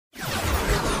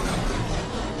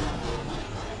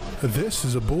This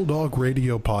is a Bulldog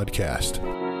Radio podcast.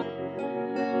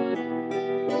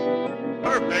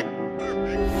 Perfect.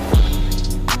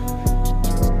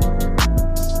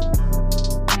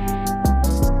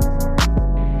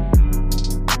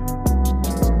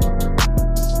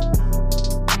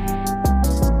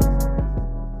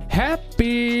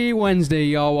 Happy Wednesday,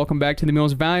 y'all. Welcome back to the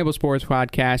Most Valuable Sports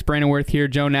Podcast. Brandon Worth here,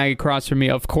 Joe Nagy across from me.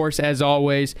 Of course, as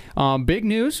always, big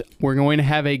news. We're going to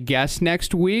have a guest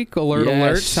next week.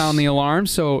 Alert, sound the alarm.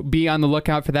 So be on the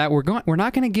lookout for that. We're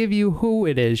not going to give you who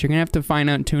it is. You're going to have to find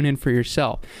out and tune in for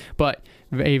yourself. But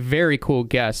a very cool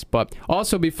guest. But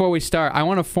also, before we start, I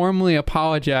want to formally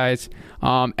apologize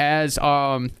as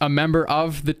a member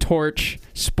of the Torch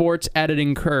sports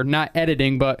editing crew, not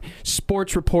editing, but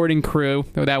sports reporting crew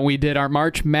that we did our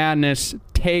March Madness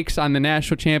takes on the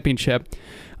national championship.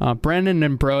 Brendan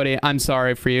and Brody, I'm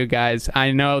sorry for you guys.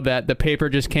 I know that the paper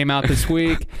just came out this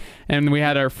week, and we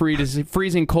had our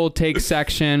freezing cold take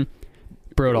section.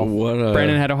 Brutal.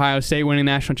 Brendan had Ohio State winning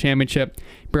national championship.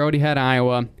 Brody had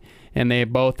Iowa. And they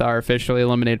both are officially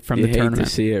eliminated from the tournament. You hate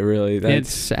to see it, really. It's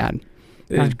sad.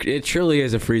 It truly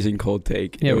is a freezing cold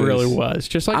take. It really was.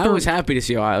 Just like I was happy to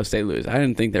see Ohio State lose. I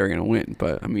didn't think they were going to win,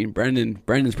 but I mean,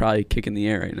 Brendan's probably kicking the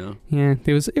air right now. Yeah,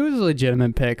 it was a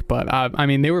legitimate pick, but I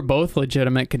mean, they were both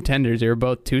legitimate contenders. They were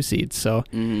both 2 seeds, so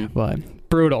but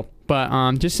brutal.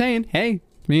 But just saying, hey,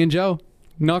 me and Joe.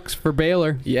 Knucks for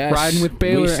Baylor. Yes. Riding with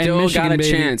Baylor and Michigan, we still got a baby.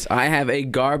 chance. I have a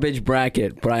garbage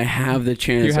bracket, but I have the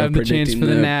chance you have of the chance for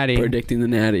the Natty. Predicting the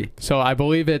Natty. So I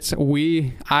believe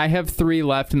I have 3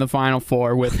 left in the Final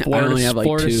Four with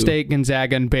Florida State,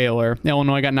 Gonzaga, and Baylor.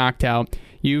 Illinois got knocked out.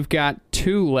 You've got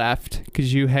 2 left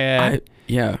because you had...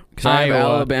 because I have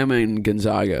Alabama and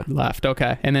Gonzaga left.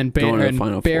 Okay, and then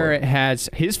Barrett has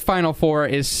his Final Four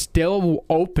is still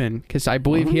open because I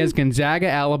believe he has Gonzaga,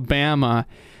 Alabama,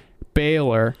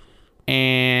 Baylor,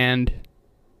 and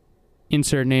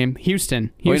insert name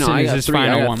Houston. Houston is his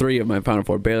final one. I got 3 of my Final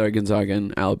Four: Baylor, Gonzaga,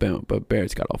 and Alabama. But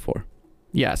Barrett's got all 4.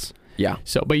 Yes. Yeah.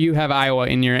 So, but you have Iowa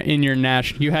in your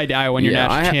national. You had Iowa in your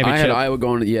national championship. I had Iowa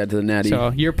going to the Natty.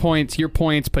 So your points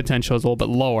potential is a little bit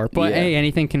lower. But hey,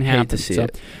 anything can happen. Hate to see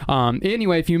it.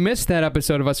 Anyway, if you missed that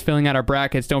episode of us filling out our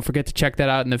brackets, don't forget to check that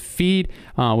out in the feed.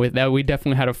 With that, we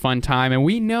definitely had a fun time, and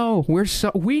we know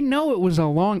it was a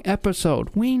long episode.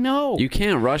 We know you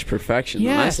can't rush perfection.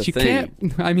 Yes, that's the you thing.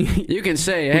 can't. I mean, you can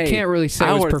say, hey, you can't really say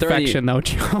it was perfection, 30, though,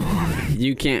 Joe.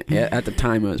 You can't. At the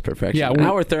time, it was perfection. Yeah,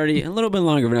 hour 30, a little bit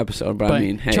longer of an episode, but I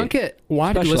mean, hey, chunk it.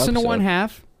 Listen to one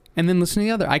half and then listen to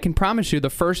the other. I can promise you the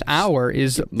first hour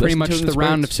is pretty much the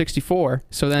round of 64.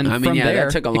 So then from there,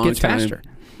 that took a it long gets time. faster.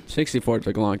 64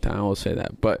 took a long time, I will say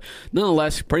that. But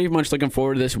nonetheless, pretty much looking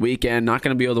forward to this weekend. Not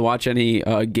going to be able to watch any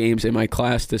games in my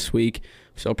class this week,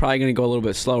 so probably going to go a little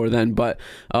bit slower then. But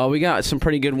we got some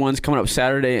pretty good ones coming up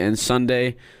Saturday and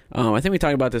Sunday. I think we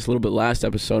talked about this a little bit last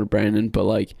episode, Brandon,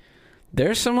 but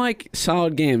there's some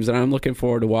solid games that I'm looking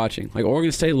forward to watching. Like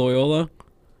Oregon State, Loyola.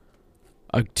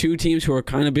 2 teams who are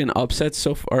kind of been upset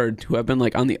so far, or who have been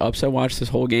on the upset watch this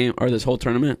whole game or this whole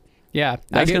tournament. Yeah,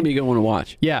 that's going to be a good one to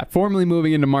watch. Yeah, formally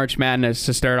moving into March Madness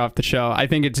to start off the show. I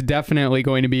think it's definitely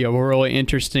going to be a really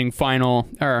interesting final,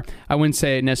 or I wouldn't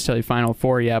say necessarily Final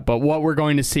Four yet, but what we're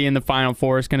going to see in the Final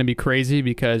Four is going to be crazy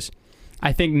because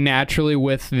I think naturally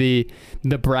with the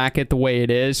bracket the way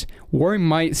it is, we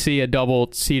might see a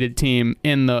double-seeded team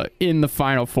in the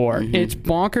Final Four. It's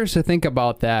bonkers to think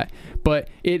about that, but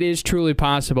it is truly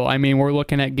possible. I mean, we're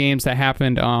looking at games that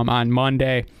happened on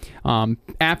Monday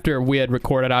after we had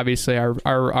recorded, obviously,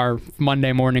 our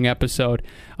Monday morning episode.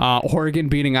 Oregon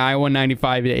beating Iowa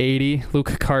 95-80.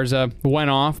 Luka Garza went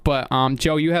off, but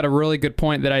Joe, you had a really good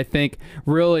point that I think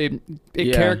really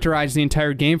characterized the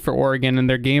entire game for Oregon, and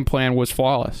their game plan was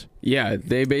flawless. Yeah,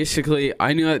 they basically,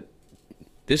 I knew that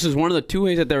this is one of the 2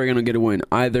 ways that they were going to get a win.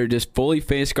 Either just fully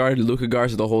face guard Luka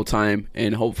Garza the whole time,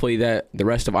 and hopefully that the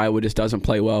rest of Iowa just doesn't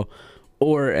play well.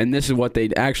 Or, and this is what they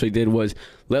actually did, was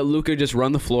let Luka just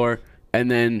run the floor and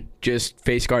then just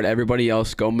face guard everybody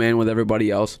else, go man with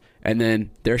everybody else, and then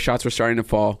their shots were starting to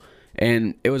fall.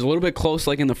 And it was a little bit close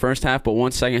in the first half, but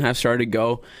once second half started to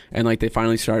go and they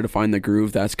finally started to find the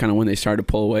groove, that's kind of when they started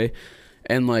to pull away.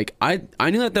 And I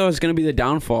knew that was going to be the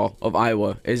downfall of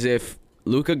Iowa, is if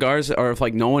Luka Garza, or if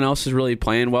no one else is really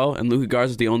playing well, and Luka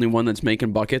Garza is the only one that's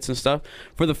making buckets and stuff.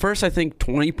 For the first, I think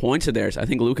 20 points of theirs, I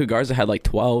think Luka Garza had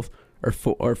 12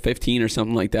 or 15 or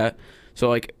something like that.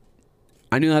 So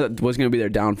I knew that was going to be their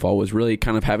downfall, was really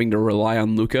kind of having to rely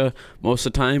on Luka most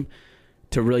of the time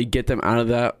to really get them out of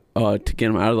that, to get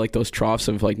them out of those troughs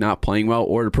of not playing well,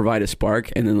 or to provide a spark.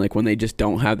 And then when they just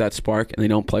don't have that spark and they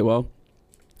don't play well,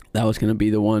 that was going to be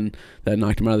the one that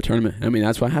knocked them out of the tournament. I mean,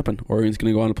 that's what happened. Oregon's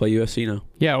going to go on to play USC now.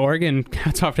 Yeah, Oregon,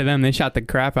 hats off to them. They shot the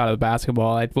crap out of the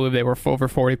basketball. I believe they were over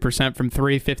 40% from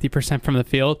three, 50% from the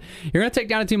field. You're going to take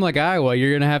down a team like Iowa.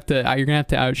 You're going to have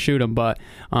to outshoot them. But,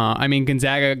 I mean,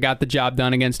 Gonzaga got the job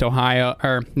done against Ohio.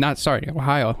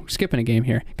 Ohio. Skipping a game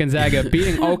here. Gonzaga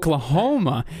beating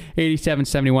Oklahoma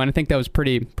 87-71. I think that was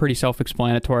pretty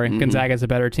self-explanatory. Mm-hmm. Gonzaga's a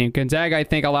better team. Gonzaga, I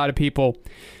think a lot of people...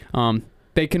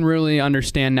 they can really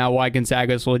understand now why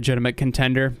Gonzaga is a legitimate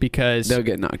contender because... They'll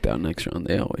get knocked out next round.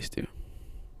 They always do.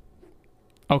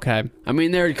 Okay. I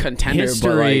mean, they're a contender,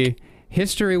 but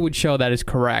history would show that is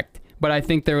correct. But I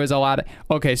think there was a lot of...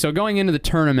 Okay, so going into the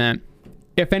tournament,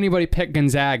 if anybody picked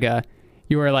Gonzaga,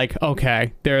 you were like,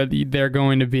 okay, they're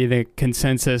going to be the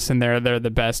consensus and they're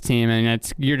the best team,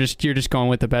 and you're just going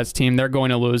with the best team. They're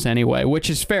going to lose anyway, which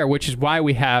is fair, which is why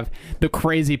we have the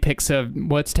crazy picks of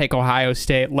let's take Ohio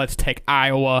State, let's take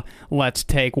Iowa, let's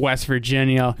take West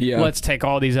Virginia, let's take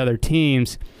all these other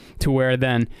teams, to where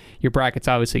then your brackets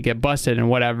obviously get busted and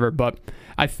whatever. But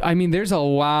I mean, there's a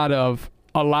lot of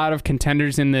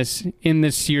contenders in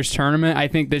this year's tournament. I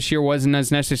think this year wasn't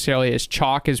as necessarily as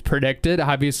chalk as predicted,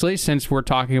 obviously, since we're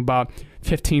talking about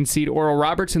 15 seed Oral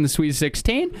Roberts in the Sweet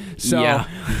 16. So, yeah.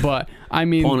 But I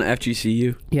mean, pulling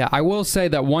FGCU. Yeah, I will say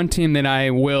that one team that I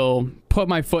will put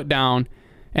my foot down,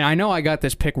 and I know I got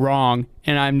this pick wrong,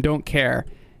 and I don't care.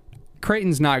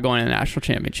 Creighton's not going to the national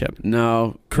championship.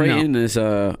 No, Creighton is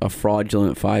a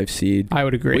fraudulent 5 seed. I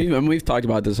would agree. We've talked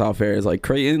about this off air. It's like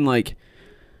Creighton,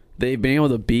 they've been able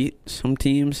to beat some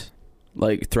teams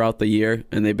throughout the year,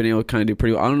 and they've been able to kind of do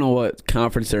pretty well. I don't know what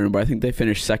conference they're in, but I think they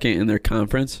finished second in their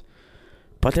conference.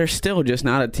 But they're still just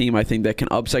not a team, I think, that can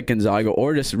upset Gonzaga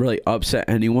or just really upset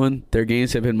anyone. Their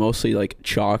games have been mostly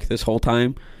chalk this whole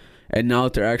time, and now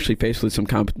that they're actually faced with some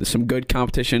good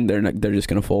competition, they're just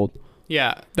going to fold.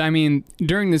 Yeah, I mean,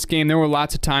 during this game, there were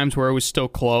lots of times where it was still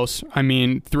close. I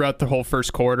mean, throughout the whole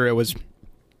first quarter, it was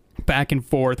back and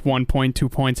forth, 1 point, 2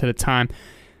 points at a time.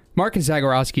 Marcus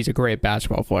Zagorowski's a great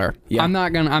basketball player. Yeah. I'm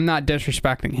not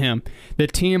disrespecting him. The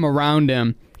team around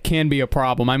him can be a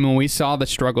problem. I mean, we saw the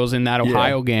struggles in that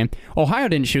Ohio game. Ohio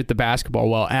didn't shoot the basketball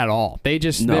well at all. They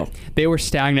just they were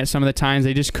stagnant some of the times.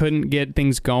 They just couldn't get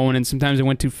things going, and sometimes it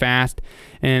went too fast,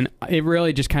 and it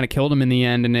really just kind of killed them in the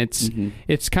end. And it's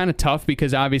kind of tough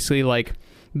because obviously,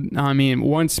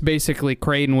 once basically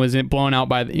Creighton was blown out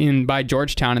by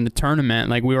Georgetown in the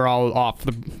tournament, we were all off.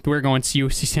 We were going to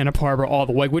UC Santa Barbara all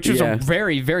the way, which was a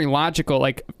very, very logical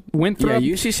Winthrop.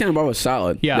 Yeah, UC Santa Barbara was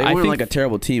solid. Yeah, they weren't a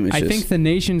terrible team. I think the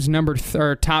nation's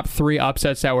top 3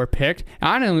 upsets that were picked.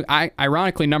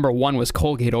 Ironically, number 1 was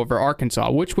Colgate over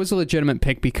Arkansas, which was a legitimate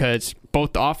pick because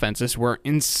both the offenses were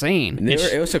insane.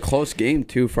 It was a close game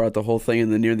too throughout the whole thing,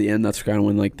 and then near the end, that's kind of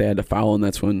when they had to foul, and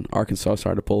that's when Arkansas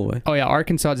started to pull away. Oh yeah,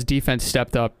 Arkansas's defense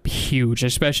stepped up huge,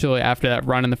 especially after that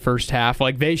run in the first half.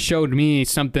 They showed me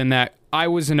something that I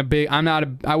wasn't a big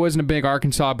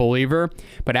Arkansas believer,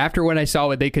 but after what I saw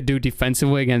what they could do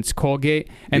defensively against Colgate,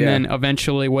 and then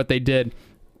eventually what they did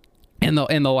in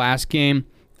the last game,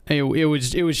 it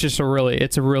was just a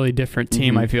really different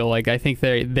team. I feel like I think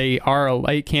they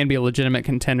can be a legitimate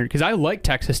contender because I like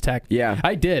Texas Tech. Yeah,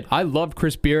 I did. I loved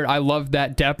Chris Beard. I loved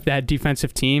that depth, that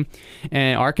defensive team,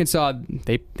 and Arkansas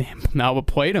they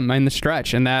outplayed them in the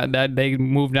stretch, and that they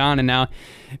moved on, and now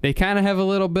they kind of have a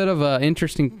little bit of a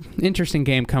interesting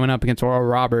game coming up against Oral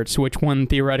Roberts, which one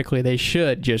theoretically they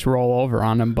should just roll over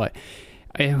on them, but.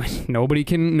 Nobody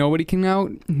can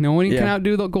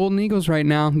outdo the Golden Eagles right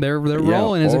now. They're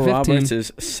rolling as a 15. Roberts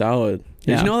is solid.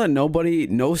 Did you know that no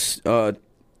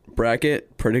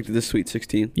bracket predicted the Sweet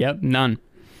 16? Yep, none.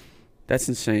 That's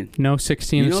insane. No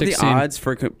 16 You know 16. the odds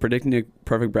for predicting a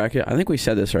perfect bracket? I think we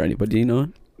said this already, but do you know it?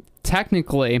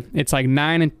 Technically, it's 1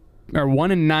 in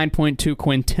 9.2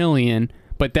 quintillion,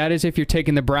 but that is if you're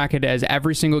taking the bracket as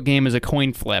every single game is a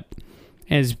coin flip.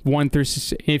 As 1 through,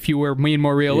 if you were being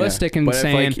more realistic and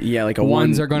saying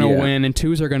ones are going to win and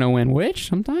 2s are going to win, which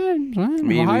sometimes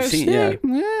Ohio State.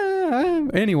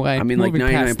 Anyway, I mean,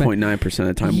 99.9% of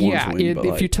the time ones win.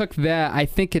 If you took that, I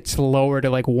think it's lower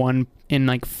to 1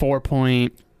 in 4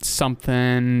 point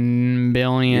something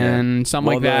billion,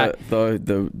 something like that.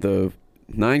 The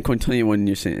 9 quintillion one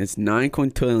you're saying it's 9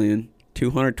 quintillion,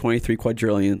 223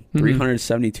 quadrillion,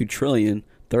 372 trillion.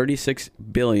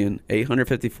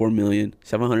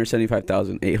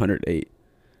 36,854,775,808.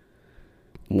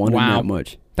 One in that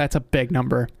much. That's a big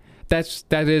number. That's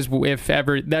the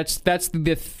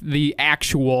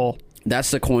actual.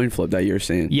 That's the coin flip that you're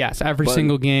saying. Yes, every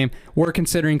single game. We're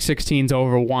considering 16s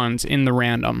over 1s in the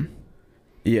random.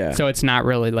 Yeah. So it's not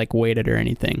really like weighted or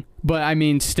anything. But I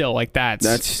mean, still, like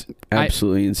that's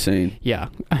absolutely insane. Yeah.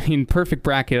 I mean, perfect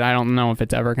bracket, I don't know if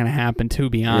it's ever going to happen, to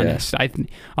be honest. Yeah.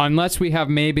 Unless we have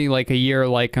maybe like a year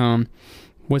like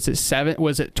was it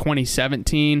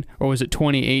 2017 or was it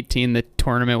 2018 the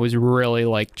tournament was really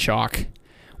like chalk.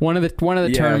 One of the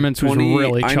tournaments was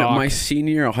really chalk. I know, my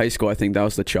senior year of high school, I think that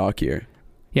was the chalk year.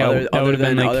 Yeah, other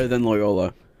than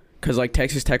Loyola. Because, like,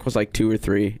 Texas Tech was, like, 2 or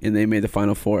 3, and they made the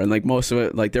Final Four. And, like, most of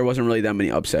it, like, there wasn't really that many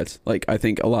upsets. Like, I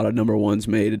think a lot of number ones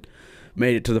made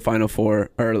it to the Final Four,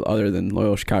 or other than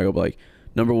Loyola Chicago, but, like,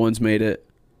 number ones made it.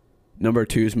 Number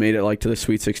twos made it, like, to the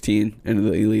Sweet 16 and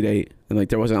the Elite 8. And, like,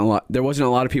 there wasn't a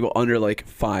lot of people under, like,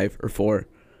 5 or 4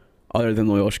 other than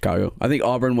Loyola Chicago. I think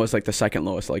Auburn was, like, the second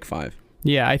lowest, like, 5.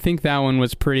 Yeah, I think that one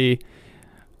was pretty...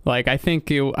 Like, I think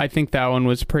that one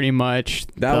was pretty much...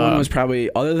 That one was probably,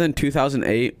 other than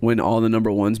 2008, when all the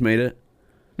number ones made it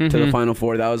to the Final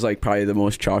Four, that was, like, probably the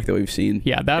most chalk that we've seen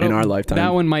in our lifetime.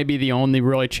 That one might be the only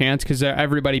really chance, because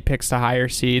everybody picks the higher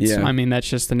seeds. Yeah. I mean, that's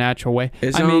just the natural way.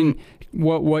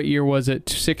 What year was it?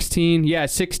 16? Yeah,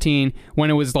 16, when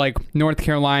it was, like, North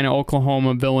Carolina,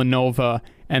 Oklahoma, Villanova,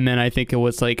 and then I think it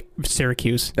was, like,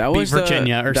 Syracuse beat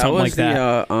Virginia or something like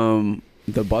that. That was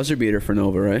the buzzer beater for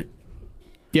Nova, right?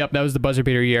 Yep, that was the buzzer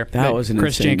beater year. That was an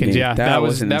Chris insane Jenkins, game. yeah. That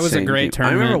was a great tournament.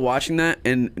 I remember watching that,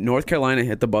 and North Carolina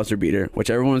hit the buzzer beater, which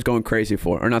everyone was going crazy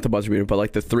for. Or not the buzzer beater, but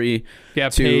like the 3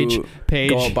 to Page.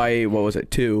 go up by,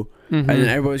 2. And then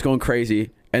everybody was going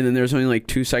crazy. And then there was only like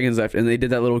 2 seconds left, and they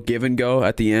did that little give and go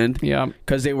at the end. Yeah.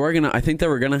 Because I think they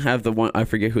were going to have the one, I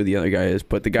forget who the other guy is,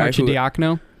 but the guy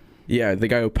Archidiakono? Yeah, the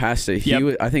guy who passed it.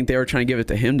 I think they were trying to give it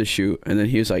to him to shoot, and then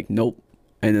he was like, nope.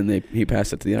 And then he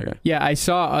passed it to the other guy. Yeah, I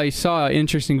saw an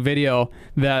interesting video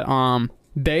that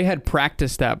they had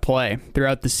practiced that play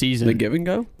throughout the season. The give and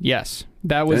go? Yes.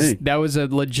 That was a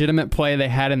legitimate play they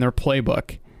had in their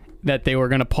playbook that they were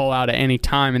going to pull out at any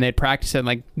time, and they'd practice it.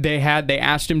 Like they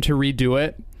asked him to redo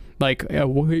it. Like,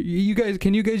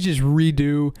 can you guys just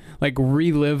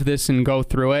relive this and go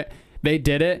through it? They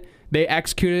did it. They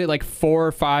executed it like 4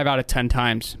 or 5 out of 10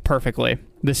 times perfectly.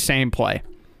 The same play.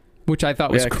 Which I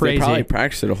thought was crazy. They probably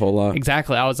practiced it a whole lot.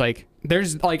 Exactly. I was like,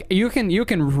 there's like you can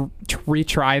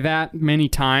retry that many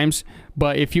times,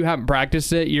 but if you haven't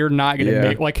practiced it, you're not gonna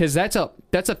make because that's a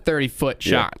 30-foot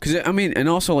shot. Because I mean, and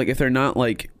also like if they're not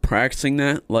like practicing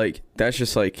that, like that's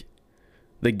just like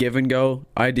the give and go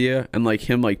idea, and like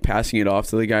him like passing it off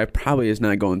to the guy probably is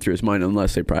not going through his mind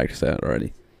unless they practice that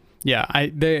already. Yeah,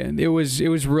 it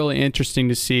was really interesting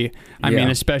to see. I mean,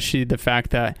 especially the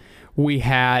fact that we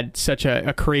had such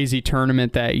a crazy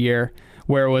tournament that year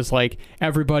where it was like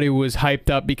everybody was hyped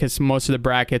up because most of the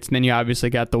brackets, and then you obviously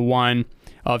got the one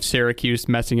of Syracuse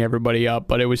messing everybody up,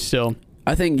 but it was still...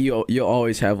 I think you'll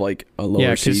always have like a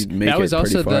lower seed make that was it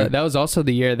pretty also far. That was also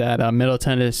the year that Middle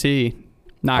Tennessee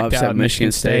knocked out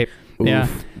Michigan State. Oof. Yeah,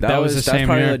 that's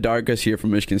probably the darkest year for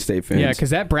Michigan State fans. Yeah, because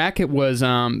that bracket was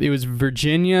it was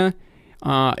Virginia...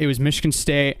 it was Michigan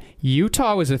State.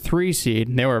 Utah was a 3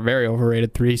 seed. They were a very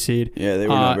overrated 3 seed. Yeah, they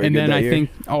were not very and good then that year. think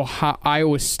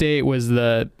Iowa State was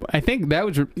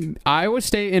Iowa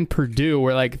State and Purdue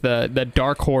were like the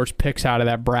dark horse picks out of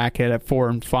that bracket at 4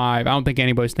 and 5. I don't think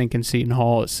anybody's thinking Seton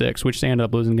Hall at 6, which they ended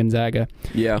up losing Gonzaga.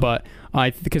 Yeah, but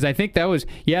because I think that was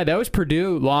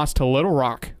Purdue lost to Little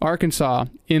Rock, Arkansas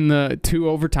in the 2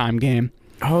 overtime game.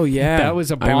 Oh yeah, that was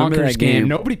a bonkers game.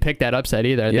 Nobody picked that upset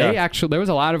either. Yeah. There was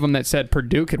a lot of them that said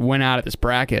Purdue could win out of this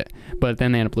bracket, but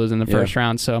then they ended up losing the first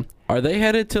round. So are they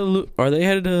headed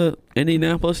to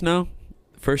Indianapolis now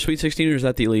for Sweet 16, or is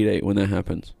that the Elite 8 when that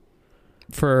happens?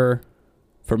 For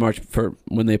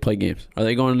when they play games, are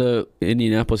they going to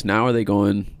Indianapolis now? Or are they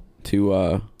going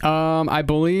to? I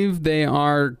believe they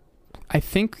are. I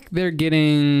think they're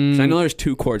getting. I know there's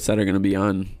 2 courts that are going to be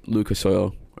on Lucas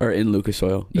Oil. Or in Lucas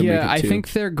Oil. I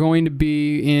think they're going to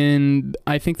be in.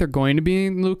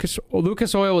 Lucas.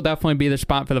 Lucas Oil will definitely be the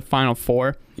spot for the Final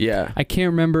Four. Yeah. I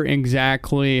can't remember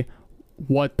exactly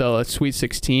what the Sweet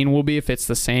 16 will be, if it's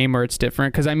the same or it's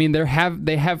different. Because I mean, they have 5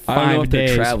 days. I don't know if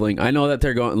they're traveling. I know that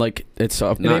they're going like it's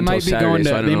not until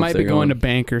Saturday. They might be going to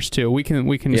Bankers too. We can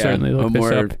certainly look this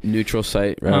up. A more neutral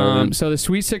site. Rather than... So the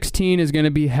Sweet 16 is going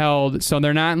to be held. So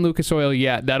they're not in Lucas Oil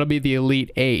yet. That'll be the Elite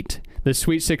 8. The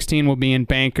Sweet 16 will be in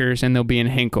Bankers, and they'll be in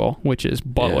Hinkle, which is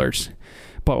Butler's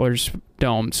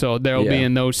Dome. So they'll be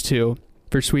in those 2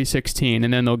 for Sweet 16,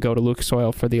 and then they'll go to Lucas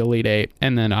Oil for the Elite 8,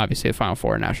 and then obviously the Final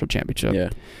Four National Championship. Yeah.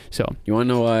 So you want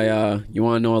to know? You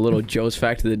want to know a little Joe's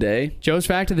fact of the day? Joe's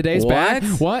fact of the day is back.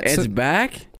 What? It's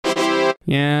back.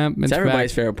 Yeah, it's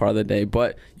everybody's favorite part of the day.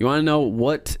 But you want to know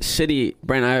what city?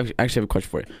 Brandon, I actually have a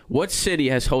question for you. What city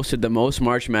has hosted the most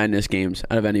March Madness games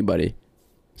out of anybody?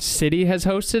 city has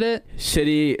hosted it?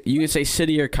 City, you can say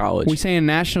city or college. We say a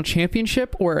national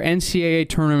championship or NCAA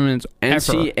tournaments ever?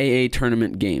 NCAA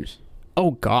tournament games.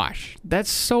 Oh gosh, that's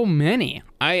so many.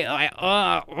 I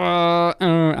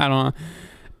don't know.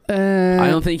 I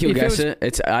don't think you'll guess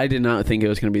it. I did not think it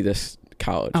was going to be this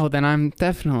college. Oh, then I'm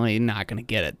definitely not going to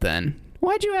get it then.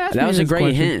 Why'd you ask me That was a this great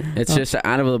question? hint. It's just an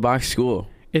out-of-the-box school.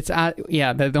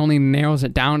 That only narrows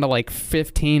it down to like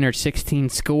 15 or 16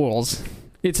 schools.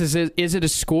 Is it a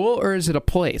school or is it a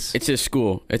place? It's a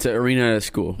school. It's an arena at a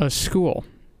school. A school.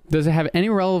 Does it have any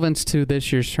relevance to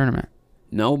this year's tournament?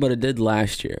 No, but it did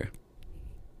last year.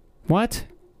 What?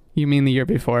 You mean the year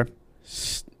before?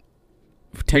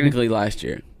 Technically last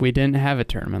year. We didn't have a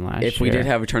tournament last year. If we did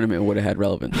have a tournament, it would have had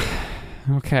relevance.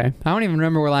 Okay. I don't even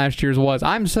remember where last year's was.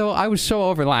 I was so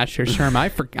over last year's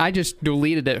tournament. I just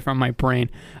deleted it from my brain.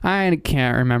 I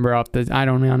can't remember I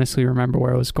don't honestly remember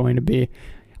where it was going to be.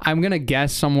 I'm going to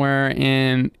guess somewhere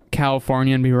in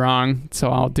California and be wrong, so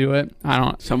I'll do it. I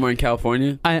don't. Somewhere in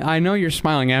California? I know you're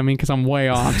smiling at me because I'm way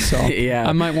off, so yeah.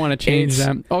 I might want to change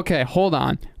them. Okay, hold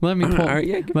on. Let me pull.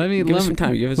 Give us some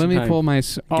time. Let me pull my.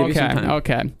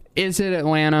 Okay. Is it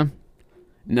Atlanta?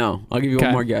 No, I'll give you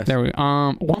one more guess. There we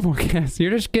go. One more guess. You're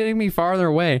just getting me farther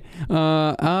away. What?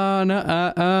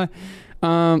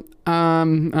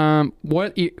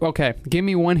 Okay, give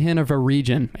me one hint of a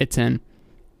region it's in.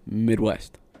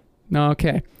 Midwest. No,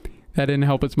 okay. That didn't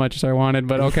help as much as I wanted,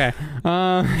 but okay.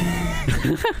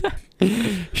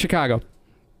 Chicago.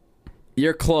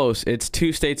 You're close. It's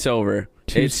 2 states over.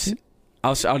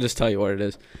 I'll just tell you what it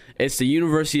is. It's the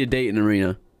University of Dayton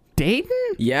Arena. Dayton?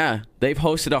 Yeah, they've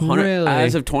hosted 100. Really?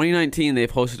 As of 2019,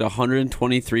 they've hosted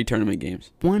 123 tournament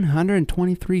games.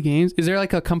 123 games? Is there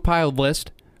like a compiled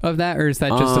list of that, or is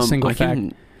that just a single fact?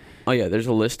 Oh yeah, there's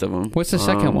a list of them. What's the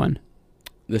second one?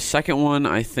 The second one,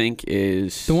 I think,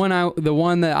 is the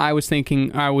one that I was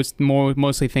thinking. I was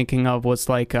mostly thinking of was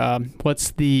like,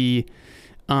 what's the?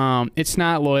 It's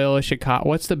not Loyola Chicago.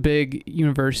 What's the big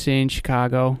university in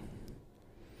Chicago?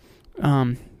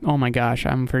 Oh my gosh,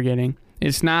 I'm forgetting.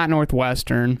 It's not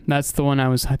Northwestern. That's the one I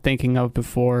was thinking of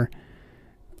before.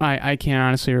 I can't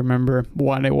honestly remember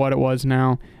what it was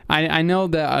now. I know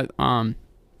that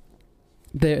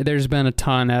there's been a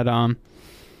ton at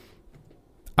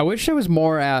I wish there was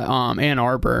more at Ann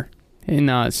Arbor in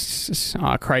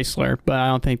Chrysler, but I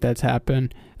don't think that's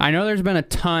happened. I know there's been a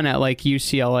ton at like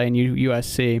UCLA and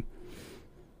USC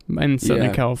in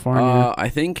Southern California. I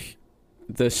think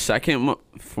the second,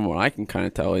 from what I can kind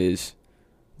of tell, is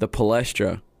the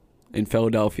Palestra in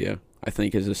Philadelphia. I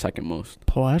think is the second most.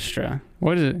 Palestra?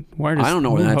 What is it? I don't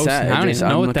know where that's at. I don't even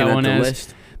know what that one is.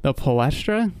 List. The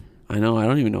Palestra? I know. I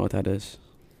don't even know what that is.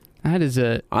 That is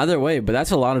it. Either way, but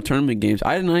that's a lot of tournament games.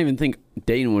 I did not even think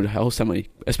Dayton would host that many,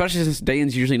 especially since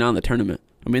Dayton's usually not in the tournament.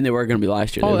 I mean, they were going to be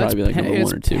last year. Oh, they'd probably be like number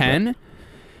 1 or 2. Penn?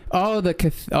 Oh,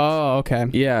 okay.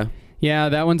 Yeah. Yeah,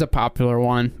 that one's a popular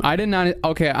one. I did not.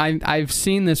 Okay, I've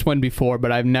seen this one before,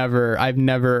 but I've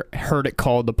never heard it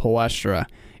called the Palestra.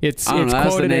 It's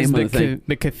quoted as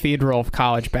the cathedral of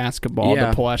college basketball,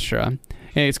 the Palestra. And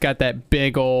it's got that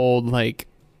big old like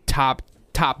top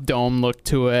dome look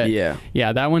to it.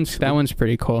 Yeah, that one's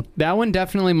pretty cool. That one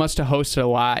definitely must have hosted a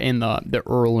lot in the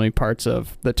early parts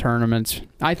of the tournaments.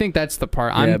 I think that's the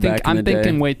part. I'm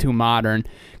thinking way too modern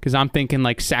because I'm thinking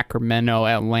like Sacramento,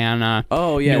 Atlanta,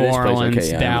 New Orleans,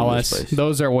 Dallas.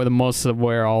 Those are where most of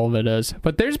where all of it is.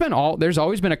 But there's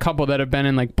always been a couple that have been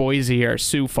in like Boise or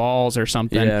Sioux Falls or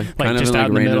something, like just out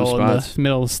in the middle of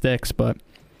the sticks, but.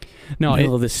 No,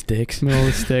 middle of the sticks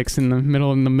in the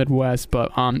middle in the Midwest. But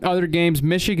other games,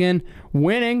 Michigan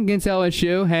winning against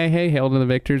LSU. Hey, hail to the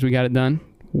victors. We got it done.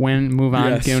 Move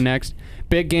on. Go next.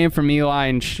 Big game from Eli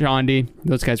and Shaundi.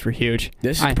 Those guys were huge.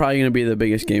 This is probably going to be the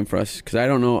biggest game for us because I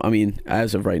don't know. I mean,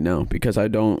 as of right now, because I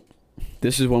don't.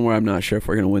 This is one where I'm not sure if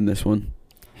we're going to win this one.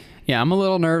 Yeah, I'm a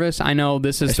little nervous. I know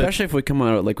this is especially if we come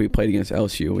out like we played against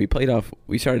LSU.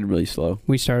 We started really slow.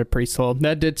 We started pretty slow.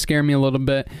 That did scare me a little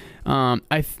bit.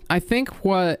 I think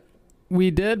what we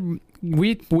did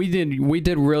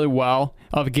really well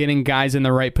of getting guys in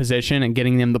the right position and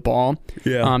getting them the ball.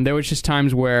 Yeah. There was just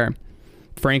times where,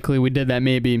 frankly, we did that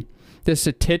maybe just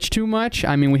a titch too much.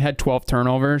 I mean, we had 12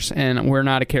 turnovers, and we're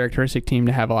not a characteristic team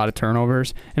to have a lot of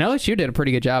turnovers. And LSU did a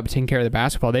pretty good job of taking care of the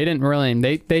basketball. They didn't really.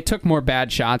 They took more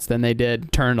bad shots than they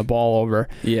did turn the ball over.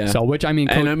 Yeah. So, which I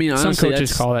mean, honestly, some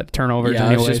coaches call that turnovers. Yeah,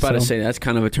 anyway, I was just about to say that's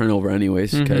kind of a turnover,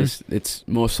 anyways, because it's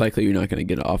most likely you're not going to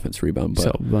get an offense rebound.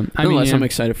 But nonetheless, I'm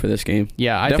excited for this game.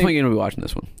 Yeah, I definitely going to be watching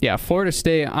this one. Yeah, Florida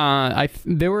State.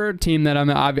 They were a team that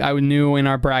I knew in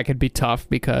our bracket would be tough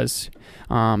because.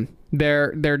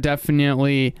 They're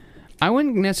definitely, I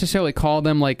wouldn't necessarily call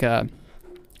them like a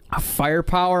a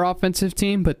firepower offensive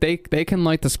team, but they can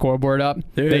light the scoreboard up.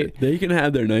 They can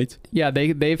have their nights. Yeah,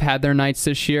 they've had their nights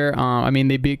this year.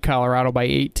 They beat Colorado by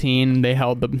 18. They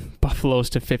held the Buffaloes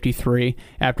to 53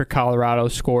 after Colorado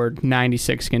scored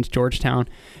 96 against Georgetown.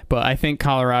 But I think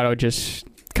Colorado just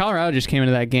came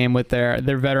into that game with their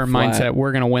veteran mindset.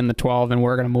 We're going to win the 12 and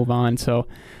we're going to move on. So,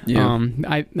 yeah.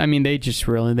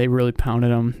 They really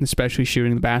pounded them, especially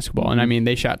shooting the basketball. And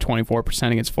they shot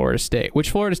 24% against Florida State,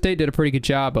 which Florida State did a pretty good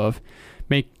job of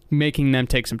making them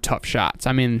take some tough shots.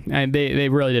 They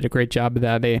really did a great job of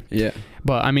that.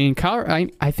 But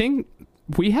I think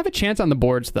we have a chance on the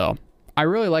boards though. I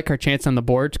really like our chance on the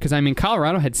boards because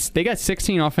Colorado they got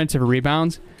 16 offensive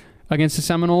rebounds against the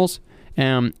Seminoles.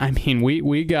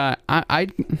 We got. I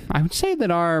would say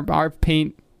that our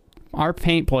paint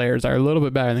players are a little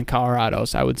bit better than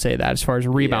Colorado's. I would say that as far as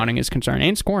rebounding is concerned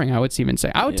and scoring, I would even say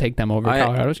I would take them over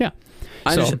Colorado's. Yeah.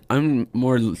 I'm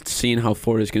more seeing how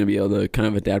Florida's going to be able to kind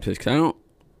of adapt to this because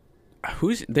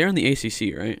they're in the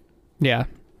ACC, right? Yeah.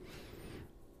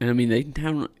 And they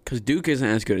haven't, because Duke isn't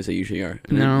as good as they usually are.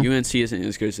 And no. UNC isn't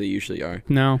as good as they usually are.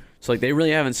 No. So they really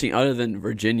haven't seen, other than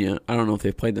Virginia. I don't know if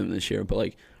they've played them this year,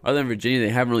 but other than Virginia, they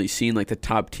haven't really seen the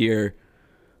top tier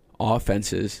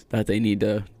offenses that they need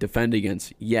to defend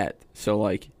against yet. So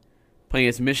playing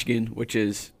against Michigan, which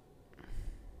is,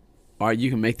 you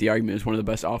can make the argument is one of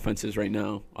the best offenses right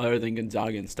now, other than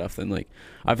Gonzaga and stuff. Then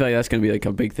I feel like that's going to be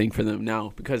a big thing for them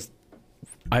now because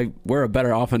we're a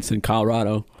better offense than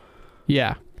Colorado.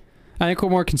 Yeah. I think we're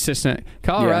more consistent.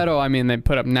 Colorado, they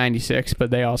put up 96, but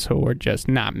they also were just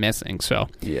not missing. So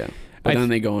yeah. But then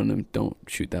they go in and don't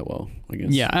shoot that well, I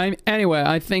guess. Yeah. Anyway,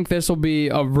 I think this will be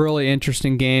a really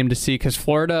interesting game to see because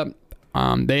Florida,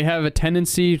 they have a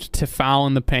tendency to foul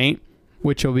in the paint,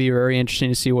 which will be very interesting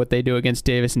to see what they do against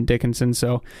Davis and Dickinson.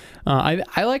 So I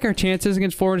like our chances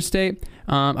against Florida State.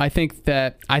 I think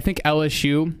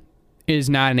LSU is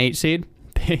not an 8 seed.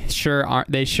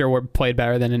 They sure were played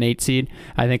better than an 8 seed.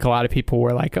 I think a lot of people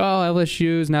were like, "Oh,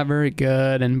 LSU is not very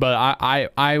good," but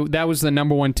I that was the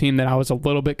number one team that I was a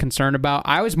little bit concerned about.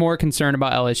 I was more concerned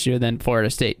about LSU than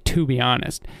Florida State, to be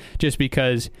honest, just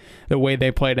because the way they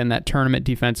played in that tournament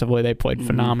defensively, they played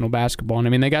phenomenal basketball.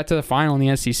 And they got to the final in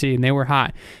the SEC and they were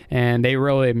hot, and they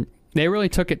really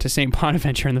took it to St.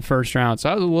 Bonaventure in the first round.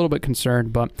 So I was a little bit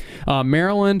concerned, but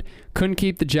Maryland couldn't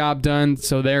keep the job done,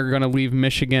 so they're going to leave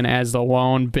Michigan as the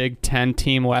lone Big Ten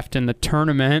team left in the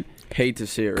tournament. Hate to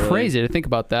see it, really. Crazy to think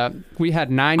about that. We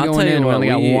had 9 going in, and we only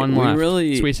got 1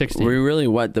 left. Sweet 16. We really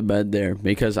wet the bed there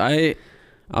because I'm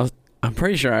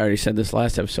pretty sure I already said this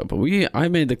last episode, but I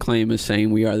made the claim as saying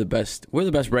we're the best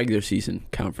regular season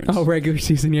conference. Oh, regular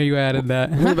season, yeah, you added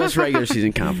that. We're the best regular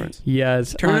season conference.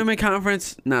 Yes. Tournament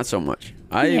conference, not so much.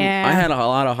 I had a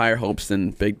lot of higher hopes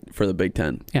for the Big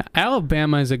Ten. Yeah,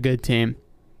 Alabama is a good team.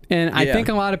 And I think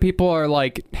a lot of people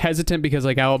are hesitant because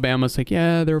Alabama's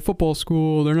they're a football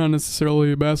school, they're not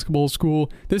necessarily a basketball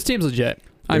school. This team's legit.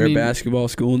 They're a basketball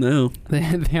school now.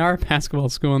 They are a basketball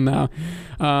school now.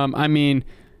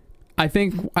 I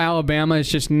think Alabama is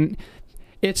just...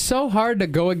 It's so hard to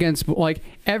go against...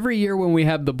 every year when we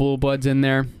have the Blue Bloods in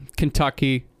there,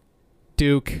 Kentucky,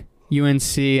 Duke,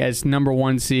 UNC as number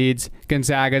 1 seeds,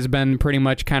 Gonzaga's been pretty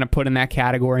much kind of put in that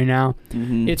category now.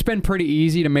 Mm-hmm. It's been pretty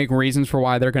easy to make reasons for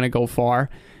why they're going to go far.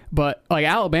 But,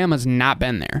 Alabama's not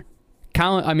been there.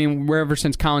 Wherever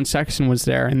since Colin Sexton was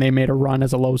there and they made a run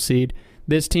as a low seed,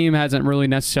 this team hasn't really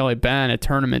necessarily been a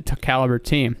tournament caliber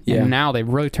team. Yeah. And now they've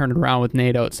really turned it around with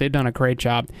Nate Oates. They've done a great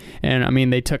job. And,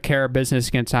 they took care of business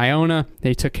against Iona.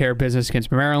 They took care of business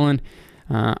against Maryland.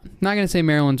 Not going to say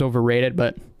Maryland's overrated,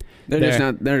 but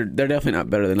they're definitely not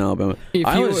better than Alabama.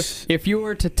 If you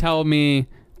were to tell me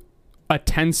a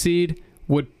 10 seed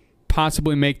would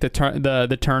possibly make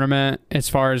the tournament as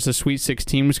far as the Sweet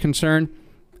 16 was concerned,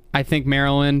 I think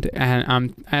Maryland,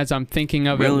 and as I'm thinking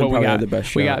of Maryland, we got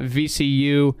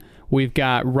VCU, we've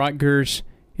got Rutgers,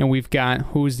 and we've got,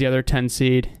 who's the other 10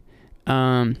 seed?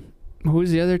 I'm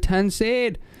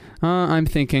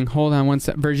thinking, hold on one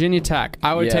sec. Virginia Tech.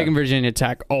 I would have taken Virginia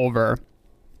Tech over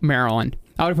Maryland.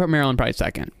 I would have put Maryland probably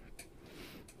second.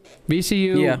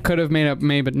 VCU could have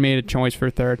made a choice for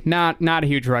third. Not a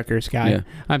huge Rutgers guy. Yeah.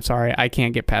 I'm sorry, I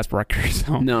can't get past Rutgers.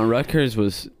 So. No, Rutgers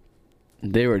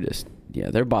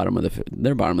they're bottom of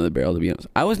the barrel, to be honest.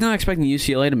 I was not expecting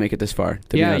UCLA to make it this far,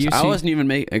 to be honest. I wasn't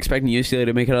even expecting UCLA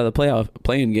to make it out of the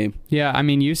play-in game. Yeah,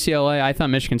 UCLA, I thought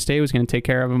Michigan State was going to take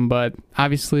care of them, but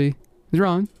obviously it's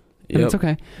wrong. And it's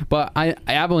okay. But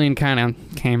Abilene kind of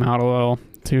came out a little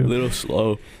too... A little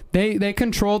slow. They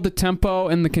controlled the tempo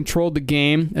and they controlled the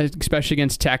game, especially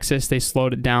against Texas. They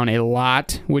slowed it down a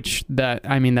lot,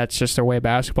 that's just their way of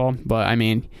basketball. But,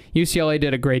 UCLA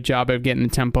did a great job of getting the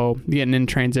tempo, getting in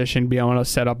transition, being able to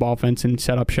set up offense and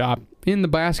set up shop in the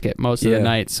basket most of the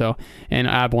night. So, and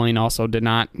Abilene also did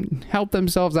not help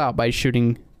themselves out by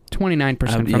shooting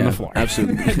 29% from the floor.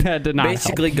 Absolutely. That did not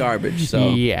Basically help. garbage. So.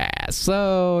 Yeah,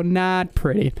 so not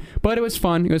pretty. But it was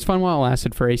fun. It was fun while it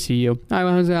lasted for ACU. I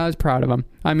was proud of them.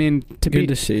 To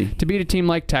beat a team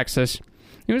like Texas,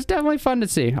 it was definitely fun to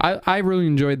see. I really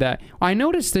enjoyed that. I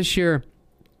noticed this year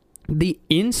the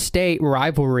in-state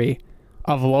rivalry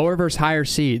of lower versus higher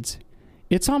seeds.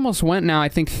 It's almost went now, I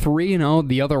think, 3-0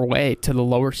 the other way to the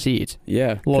lower seeds.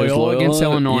 Yeah. Loyola against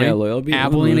Illinois, Loyola beat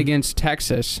Abilene against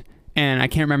Texas, and I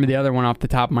can't remember the other one off the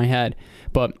top of my head.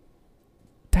 But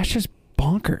that's just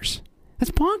bonkers.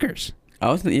 That's bonkers.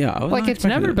 I was it's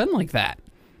never been like that.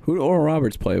 Who did Oral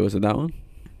Roberts play? Was it that one?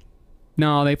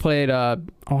 No, they played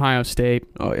Ohio State.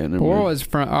 Oh, yeah.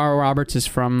 Oral Roberts is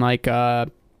from I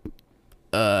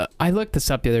looked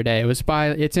this up the other day.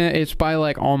 It's by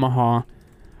like Omaha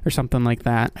or something like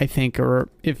that, I think, or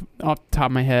if off the top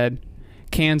of my head,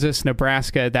 Kansas,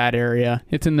 Nebraska, that area.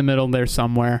 It's in the middle there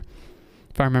somewhere,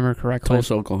 if I remember correctly.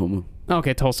 Tulsa, Oklahoma.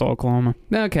 Okay, Tulsa, Oklahoma.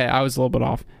 Okay, I was a little bit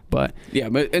off, but yeah,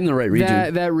 but in the right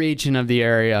region. That region of the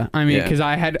area. Because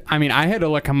I had to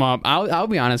look them up. I'll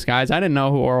be honest, guys. I didn't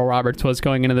know who Oral Roberts was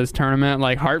going into this tournament.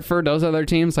 Like Hartford, those other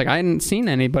teams. Like I hadn't seen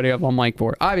anybody of them like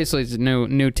before. Obviously, it's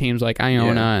new teams like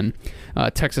Iona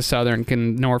and Texas Southern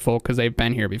and Norfolk because they've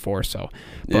been here before. So,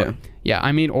 but,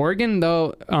 Oregon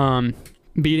though.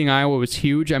 Beating Iowa was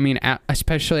huge.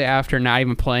 Especially after not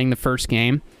even playing the first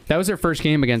game. That was their first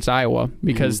game against Iowa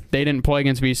because they didn't play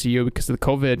against VCU because of the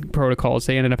COVID protocols.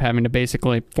 They ended up having to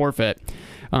basically forfeit.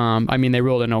 They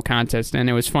ruled a no contest, and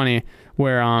it was funny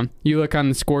where you look on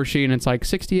the score sheet and it's like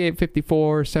 68,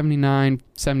 54, 79,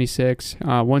 76,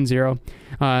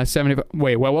 1-0, 70.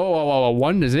 Wait, whoa,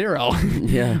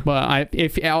 1-0. Yeah. But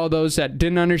if all those that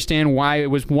didn't understand why it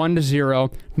was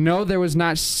 1-0, no, there was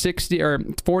not 60 or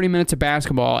 40 minutes of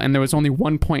basketball and there was only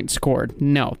 1 point scored.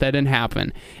 No, that didn't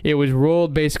happen. It was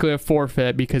ruled basically a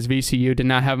forfeit because VCU did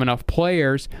not have enough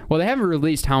players. Well, they haven't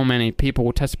released how many people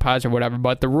will test positive or whatever,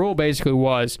 but the rule basically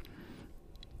was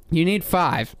you need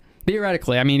 5.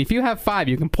 Theoretically, if you have 5,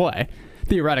 you can play.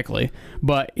 Theoretically,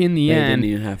 but in the end, they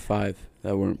didn't even have 5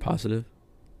 that weren't positive.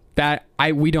 That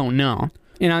we don't know,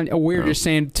 and we're just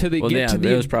saying we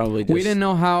didn't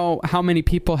know how many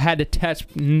people had to test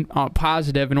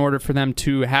positive in order for them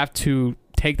to have to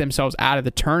take themselves out of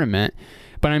the tournament.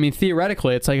 But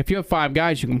theoretically, it's like if you have 5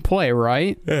 guys, you can play,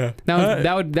 right? Yeah.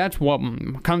 That's what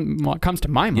comes to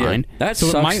my mind. That so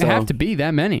sucks, it might though. have to be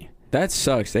that many. That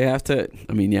sucks. They have to.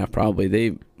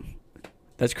 Probably.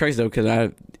 That's crazy though,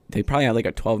 because they probably had like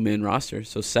a 12-man roster,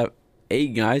 so 8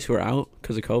 guys who are out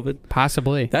because of COVID.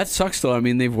 Possibly. That sucks though.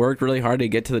 They've worked really hard to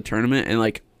get to the tournament, and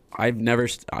I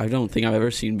don't think I've ever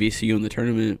seen VCU in the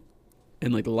tournament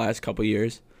in the last couple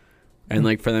years, and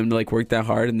for them to work that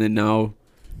hard and then now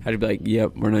had to be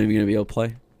yep, we're not even gonna be able to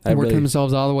play. They work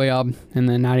themselves all the way up and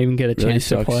then not even get a really chance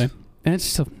sucks. to play. And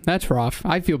that's rough.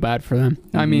 I feel bad for them.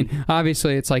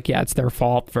 Obviously it's it's their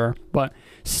fault but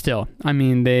still,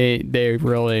 they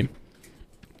really.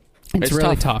 It's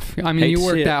really tough. You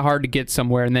work that hard to get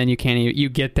somewhere, and then you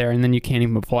get there, and then you can't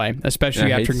even play,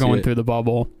 especially after going through the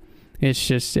bubble. It's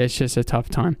just a tough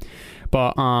time.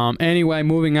 But anyway,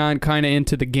 moving on kind of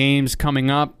into the games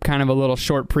coming up, kind of a little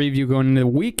short preview going into the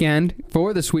weekend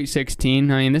for the Sweet 16.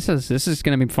 This is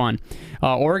going to be fun.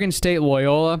 Oregon State,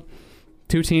 Loyola,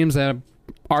 2 teams that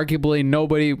arguably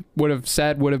nobody would have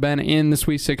said would have been in the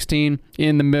Sweet 16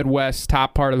 in the Midwest,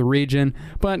 top part of the region.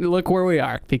 But look where we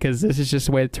are, because this is just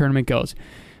the way the tournament goes.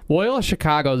 Loyola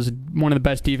Chicago is one of the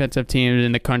best defensive teams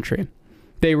in the country.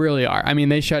 They really are.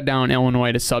 They shut down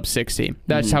Illinois to sub 60.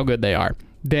 That's how good they are.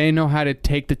 They know how to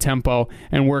take the tempo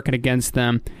and work it against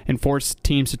them and force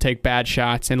teams to take bad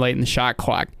shots and late in the shot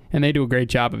clock. And they do a great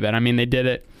job of it. They did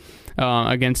it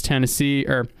against Tennessee,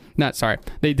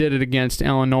 they did it against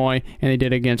Illinois, and they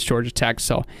did it against Georgia Tech.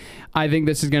 So I think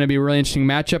this is going to be a really interesting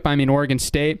matchup. Oregon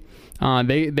State,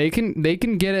 they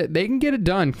can get it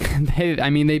done.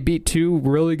 They beat 2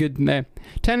 really good.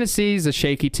 Tennessee's a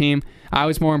shaky team. I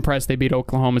was more impressed they beat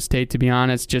Oklahoma State, to be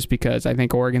honest, just because I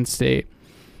think Oklahoma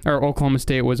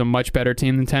State was a much better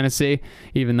team than Tennessee,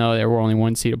 even though they were only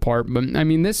 1 seed apart. But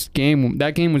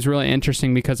that game was really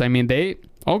interesting because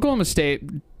Oklahoma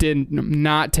State did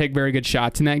not take very good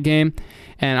shots in that game.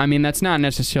 And I mean, that's not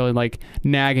necessarily like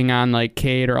nagging on like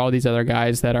Cade or all these other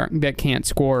guys that can't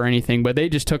score or anything, but they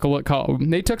just took a look.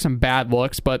 They took some bad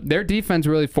looks, but their defense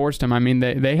really forced them. I mean,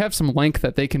 they have some length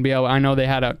that they can be able. I know they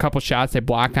had a couple shots they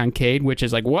blocked on Cade, which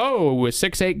is like, whoa, a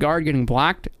 6'8" guard getting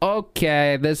blocked.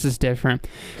 Okay, this is different.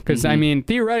 Because I mean,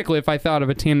 theoretically, if I thought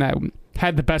of a team that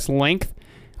had the best length,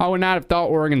 I would not have thought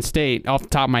Oregon State off the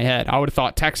top of my head. I would have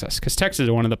thought Texas, because Texas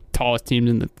is one of the tallest teams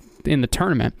in the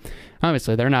tournament.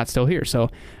 Obviously, they're not still here. So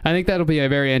I think that'll be a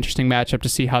very interesting matchup to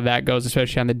see how that goes,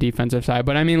 especially on the defensive side.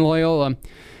 But I mean, Loyola,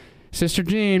 Sister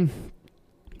Jean,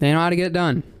 they know how to get it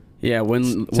done. Yeah,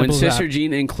 when Sister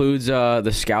Jean includes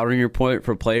the scouting report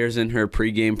for players in her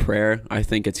pregame prayer, I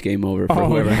think it's game over for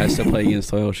whoever has to play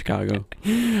against Loyola Chicago.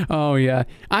 Oh, yeah.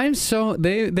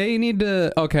 They need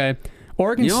to, okay.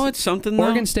 Oregon, you know what's something though?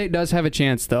 Oregon State does have a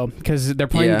chance though, because they're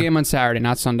playing the game on Saturday,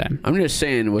 not Sunday. I'm just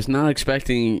saying, was not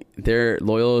expecting their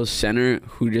Loyola center,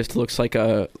 who just looks like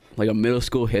a middle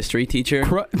school history teacher,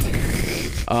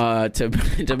 to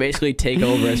basically take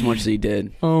over as much as he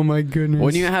did. Oh my goodness!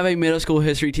 When you have a middle school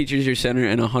history teacher as your center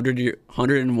and a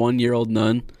 101-year-old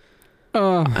nun,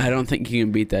 I don't think you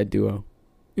can beat that duo.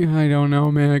 I don't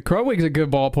know, man. Crowwig's a good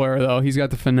ball player, though. He's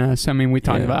got the finesse. I mean, we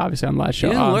talked about obviously on the last show.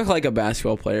 He doesn't look like a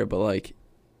basketball player, but like,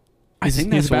 I think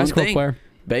that's he's a basketball player.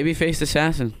 Babyface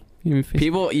assassin.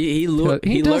 People, he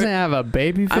doesn't have a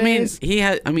baby face.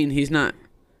 He's not.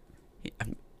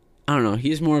 I don't know.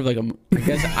 He's more of like I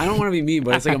guess I don't want to be mean,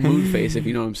 but it's like a moon face, if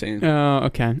you know what I'm saying. Oh,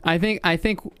 okay. I think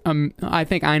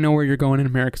I know where you're going, and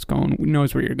America's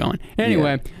knows where you're going.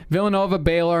 Anyway, Villanova,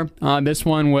 Baylor. This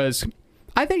one was.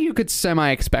 I think you could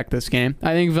semi-expect this game.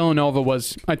 I think Villanova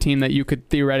was a team that you could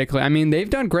theoretically... I mean, they've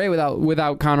done great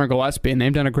without Connor Gillespie, and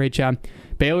they've done a great job.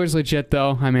 Baylor's legit,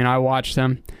 though. I mean, I watched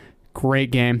them.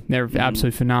 Great game. They're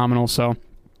absolutely phenomenal. So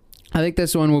I think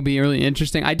this one will be really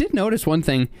interesting. I did notice one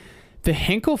thing. The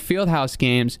Hinkle Fieldhouse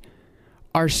games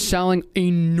are selling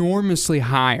enormously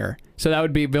higher. So that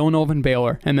would be Villanova and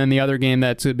Baylor. And then the other game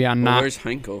that's going to be on... Where's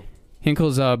Hinkle?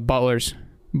 Hinkle's Butler's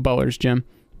gym.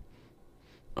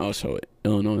 Oh, so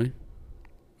Illinois?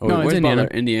 Oh, no, it's Indiana.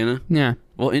 Butler? Indiana? Yeah.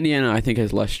 Well, Indiana, I think,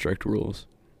 has less strict rules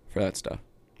for that stuff.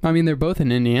 I mean, they're both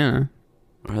in Indiana.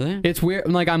 Are they? It's weird.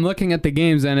 Like, I'm looking at the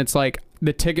games, and it's like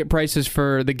the ticket prices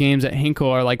for the games at Hinkle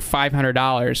are like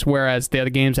 $500, whereas the other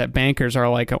games at Bankers are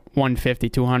like $150,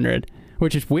 $200,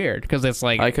 which is weird because it's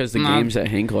like... Because the games at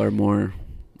Hinkle are more...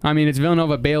 I mean, it's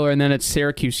Villanova, Baylor, and then it's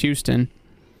Syracuse, Houston.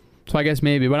 So I guess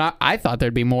maybe, but I thought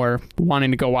there'd be more wanting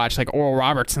to go watch like Oral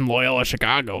Roberts and Loyola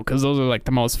Chicago, because those are like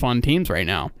the most fun teams right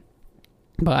now.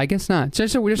 But I guess not. It's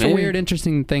just a weird,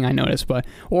 interesting thing I noticed. But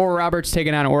Oral Roberts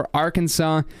taking out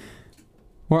Arkansas.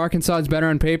 Or Arkansas is better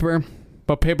on paper,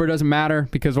 but paper doesn't matter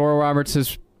because Oral Roberts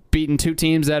has beaten two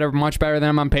teams that are much better than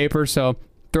them on paper. So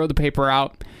throw the paper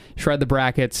out, shred the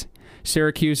brackets.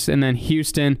 Syracuse and then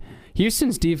Houston.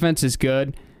 Houston's defense is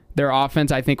good. Their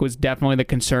offense, I think, was definitely the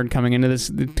concern coming into this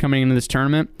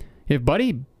tournament. If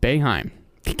Buddy Boeheim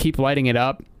can keep lighting it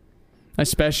up,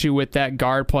 especially with that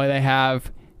guard play they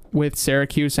have with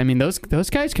Syracuse, I mean, those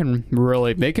guys can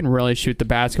really shoot the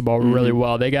basketball really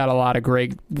well. They got a lot of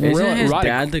great. Isn't his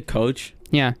dad the coach?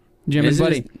 Yeah, Jim and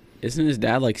Buddy. Isn't his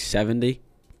dad like 70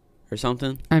 or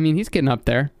something? I mean, he's getting up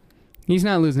there. He's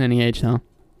not losing any age though.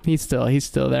 He's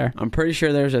still there. I'm pretty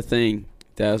sure there's a thing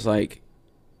that was like.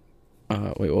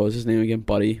 Wait, what was his name again?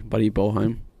 Buddy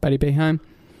Boeheim. Buddy Boeheim.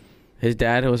 His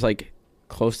dad was like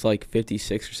close to like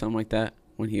 56 or something like that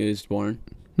when he was born.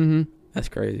 Mm-hmm. That's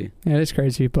crazy. Yeah, it is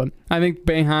crazy. But I think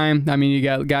Boeheim, I mean, you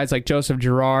got guys like Joseph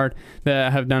Girard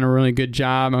that have done a really good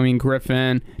job. I mean,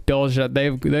 Griffin, Dolja,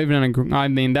 they've done I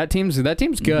mean, that team's good.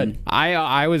 Mm-hmm.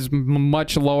 I was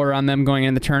much lower on them going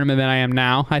in the tournament than I am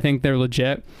now. I think they're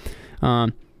legit.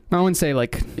 I wouldn't say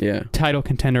title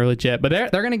contender legit, but they're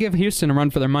going to give Houston a run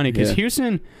for their money because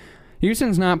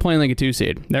Houston's not playing like a 2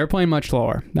 seed. They're playing much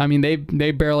lower. I mean,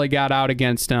 they barely got out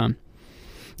against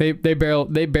they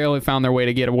barely found their way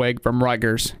to get away from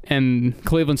Rutgers, and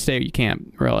Cleveland State you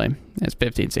can't really. It's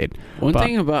 15 seed. One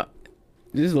thing about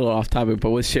this is a little off topic, but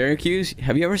with Syracuse,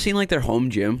 have you ever seen like their home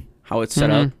gym? How it's set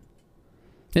up?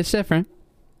 It's different.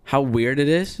 How weird it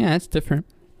is? Yeah, it's different.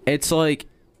 It's like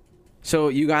so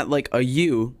you got like a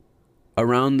U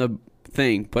around the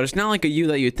thing, but it's not like a U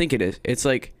that you think it is. It's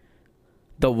like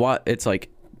it's like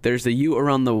there's the U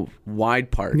around the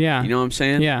wide part. Yeah. You know what I'm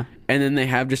saying? Yeah. And then they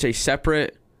have just a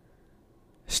separate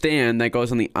stand that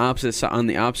goes on the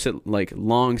opposite like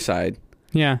long side.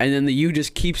 Yeah. And then the U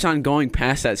just keeps on going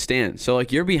past that stand. So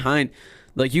like you're behind,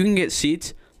 like you can get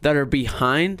seats that are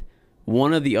behind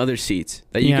one of the other seats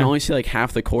that you can only see like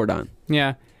half the court on.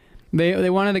 Yeah. They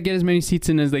wanted to get as many seats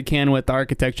in as they can with the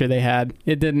architecture they had.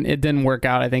 It didn't work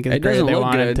out. I think as great as they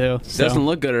wanted to. It doesn't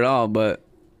look good at all, but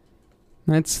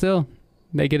that's still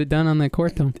they get it done on the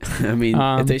court though. I mean,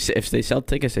 if they sell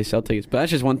tickets, they sell tickets. But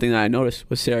that's just one thing that I noticed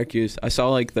with Syracuse. I saw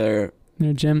like their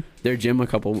gym a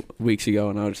couple weeks ago,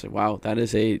 and I was just like, wow, that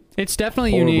is it's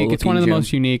definitely unique. It's one of the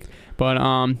most unique. But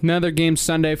another game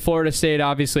Sunday, Florida State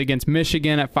obviously against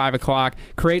Michigan at 5:00.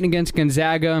 Creighton against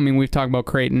Gonzaga. I mean, we've talked about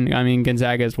Creighton. I mean,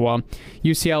 Gonzaga as well.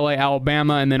 UCLA,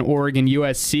 Alabama, and then Oregon,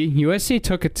 USC. USC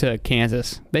took it to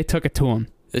Kansas. They took it to them.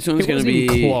 This one's going to be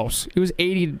close. It was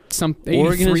 83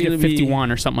 to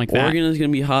 51 or something like that. Oregon is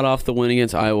going to be hot off the win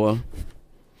against Iowa.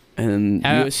 And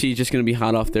USC is just going to be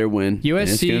hot off their win.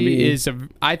 USC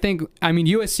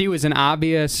USC was an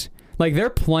obvious, like they're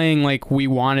playing like we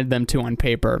wanted them to on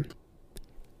paper.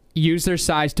 Use their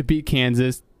size to beat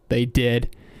Kansas. They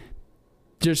did.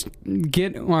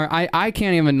 I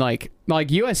can't even like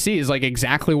USC is like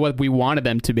exactly what we wanted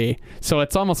them to be. So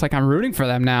it's almost like I'm rooting for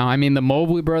them now. I mean, the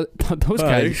Mobley brothers, those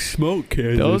guys. They smoke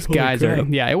Kansas. Those guys are,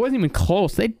 it wasn't even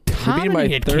close. They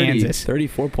dominated Kansas.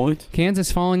 34 points. Kansas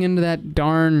falling into that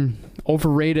darn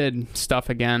overrated stuff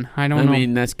again. I don't know. I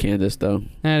mean, that's Kansas though.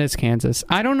 That is Kansas.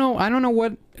 I don't know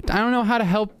how to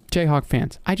help Jayhawk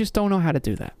fans. I just don't know how to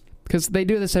do that. Because they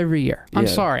do this every year. I'm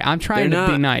sorry. I'm trying to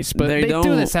be nice, but they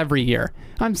do this every year.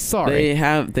 I'm sorry.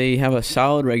 They have a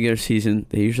solid regular season.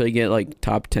 They usually get like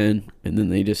top 10, and then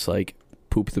they just like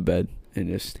poop the bed and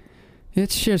just.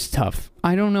 It's just tough.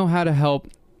 I don't know how to help.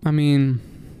 I mean,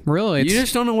 really, you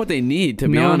just don't know what they need, to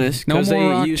be honest. No more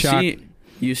rock chalk.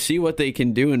 You see what they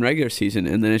can do in regular season,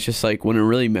 and then it's just like when it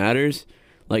really matters,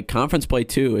 like conference play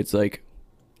too. It's like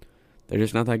they're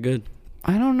just not that good.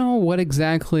 I don't know what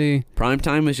exactly prime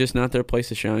time is just not their place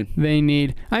to shine. They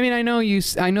need. I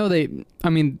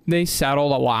mean, they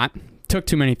settled a lot. Took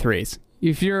too many threes.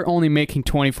 If you're only making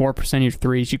 24% of your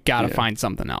threes, you got to find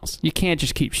something else. You can't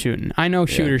just keep shooting. I know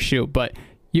shooters shoot, but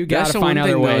you got to find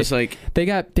other ways. Though, like, they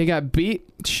got beat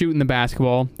shooting the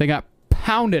basketball. They got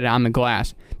pounded on the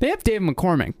glass. They have David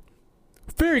McCormick,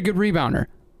 very good rebounder.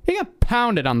 He got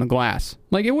pounded on the glass.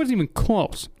 Like it wasn't even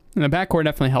close. And the backcourt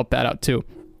definitely helped that out too.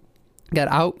 Got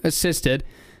out-assisted.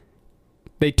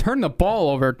 They turned the ball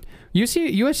over.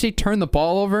 USC turned the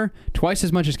ball over twice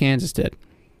as much as Kansas did.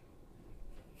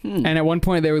 And at one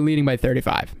point, they were leading by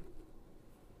 35.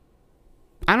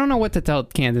 I don't know what to tell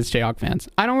Kansas Jayhawk fans.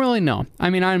 I don't really know. I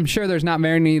mean, I'm sure there's not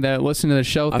many that listen to the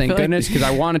show, thank goodness, because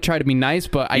I want to try to be nice,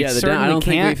 but I certainly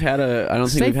can't. I don't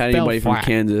think we've had anybody from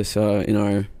Kansas in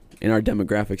our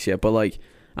demographics yet. But, like,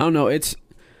 I don't know.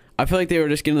 I feel like they were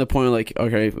just getting to the point of like,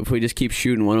 okay, if we just keep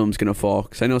shooting, one of them's going to fall.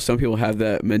 Because I know some people have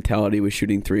that mentality with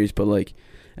shooting threes, but like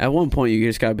at one point you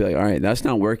just got to be like, all right, that's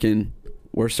not working.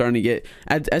 We're starting to get,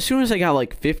 as soon as they got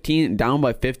like 15, down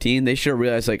by 15, they should have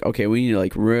realized like, okay, we need to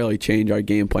like really change our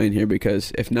game plan here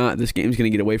because if not, this game's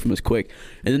going to get away from us quick.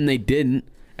 And then they didn't.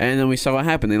 And then we saw what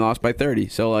happened. They lost by 30.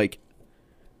 So like,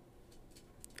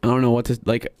 I don't know what to,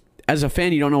 like, as a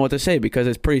fan, you don't know what to say because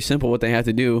it's pretty simple what they have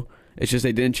to do. It's just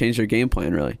they didn't change their game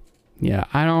plan really. Yeah,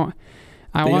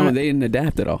 they didn't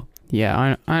adapt at all.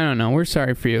 Yeah, I don't know. We're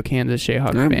sorry for you, Kansas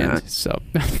Jayhawk fans. So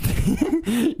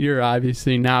you're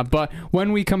obviously not. But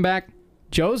when we come back,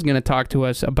 Joe's going to talk to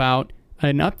us about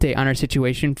an update on our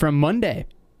situation from Monday.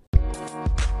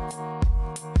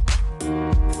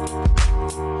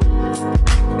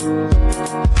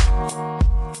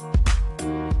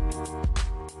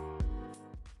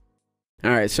 All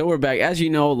right, so we're back. As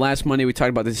you know, last Monday we talked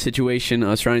about the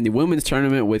situation surrounding the women's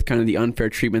tournament with kind of the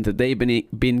unfair treatment that they've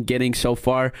been getting so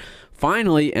far.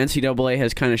 Finally, NCAA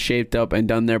has kind of shaped up and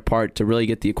done their part to really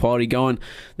get the equality going.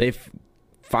 They've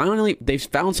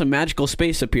found some magical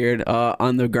space appeared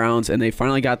on the grounds, and they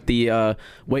finally got the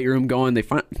weight room going.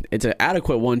 It's an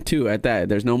adequate one too at that.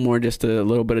 There's no more just a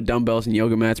little bit of dumbbells and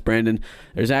yoga mats, Brandon.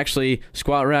 There's actually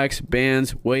squat racks,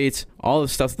 bands, weights, all the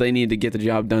stuff that they need to get the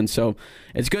job done. So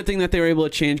it's a good thing that they were able to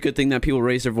change. Good thing that people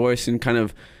raised their voice and kind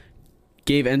of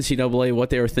gave NCAA what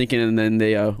they were thinking, and then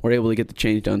they were able to get the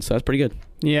change done. So that's pretty good.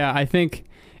 Yeah, I think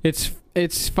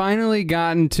it's finally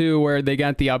gotten to where they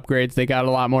got the upgrades. They got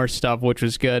a lot more stuff, which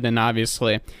was good. And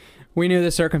obviously, we knew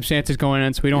the circumstances going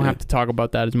in, so we don't have to talk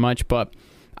about that as much. But,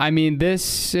 I mean, this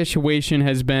situation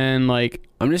has been like...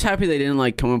 I'm just happy they didn't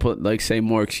like come up with, like, say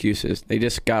more excuses. They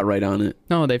just got right on it.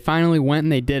 No, they finally went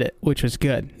and they did it, which was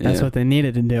good. That's what they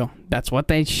needed to do. That's what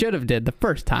they should have did the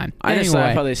first time. I just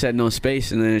laughed how they said no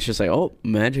space, and then it's just like, oh,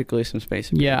 magically some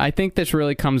space. Yeah, I think this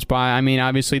really comes by. I mean,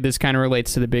 obviously, this kind of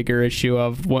relates to the bigger issue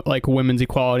of like women's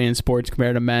equality in sports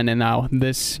compared to men, and now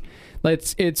this...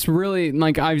 It's really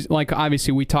like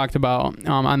obviously we talked about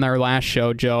on our last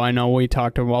show, Joe. I know we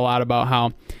talked a lot about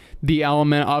how the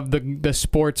element of the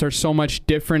sports are so much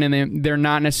different, and they're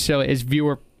not necessarily as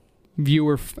viewer.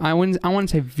 I wouldn't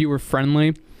say viewer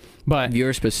friendly, but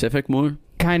viewer specific more.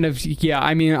 Kind of, yeah.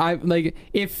 I mean,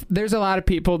 if there's a lot of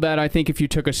people that I think if you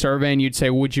took a survey and you'd say,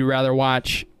 would you rather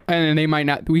watch, and they might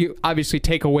not, we obviously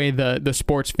take away the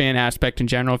sports fan aspect in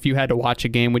general. If you had to watch a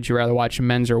game, would you rather watch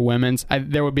men's or women's?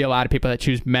 There would be a lot of people that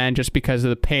choose men just because of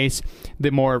the pace,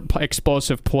 the more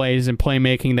explosive plays and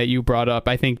playmaking that you brought up.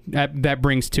 I think that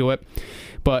brings to it.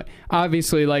 But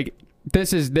obviously, like,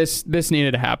 this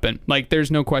needed to happen. Like, there's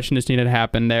no question this needed to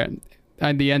happen. There,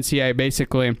 the NCAA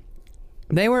basically,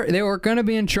 they were going to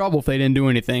be in trouble if they didn't do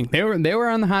anything. They were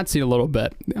on the hot seat a little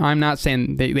bit. I'm not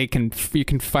saying you can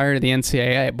fire the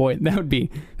NCAA. Boy, that'd be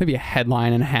a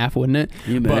headline and a half, wouldn't it?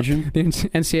 Can you imagine? But the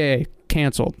NCAA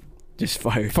canceled, just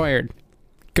fired,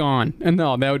 gone. And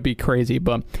no, that would be crazy.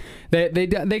 But they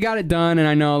got it done, and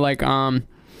I know like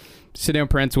Sedano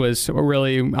Prince was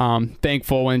really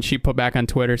thankful when she put back on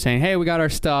Twitter saying, "Hey, we got our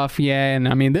stuff, yeah." And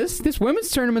I mean, this women's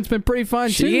tournament's been pretty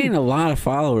fun. She gained a lot of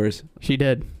followers. She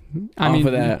did. Off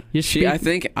of that, I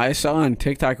think I saw on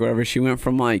TikTok or whatever, she went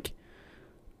from like,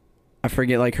 I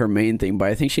forget like her main thing, but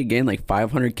I think she gained like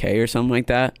 500K or something like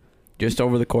that just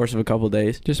over the course of a couple of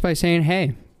days. Just by saying,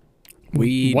 "Hey,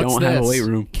 we don't have a weight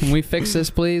room. Can we fix this,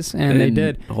 please?" And they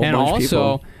did. And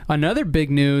also, another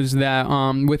big news that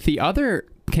with the other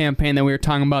campaign that we were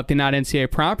talking about, the Not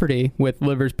NCAA Property with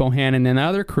Livers Bohannon and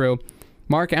other crew,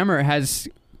 Mark Emmert has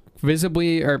he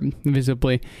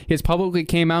has publicly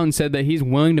came out and said that he's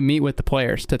willing to meet with the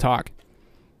players to talk.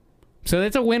 So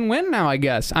it's a win-win now, I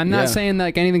guess. I'm not saying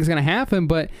like anything's going to happen,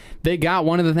 but they got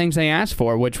one of the things they asked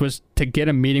for, which was to get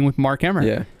a meeting with Mark Emmert.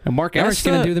 Yeah. And Mark Emmert's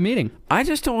going to do the meeting. I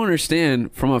just don't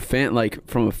understand from a fan,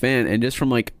 and just from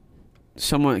like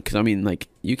someone, because I mean, like,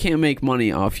 you can't make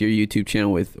money off your YouTube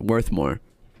channel with Worth More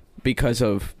because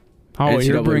of NCAA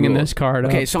you're bringing rules. This card up.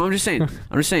 Okay, so I'm just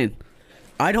saying,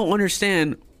 I don't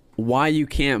understand why you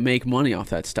can't make money off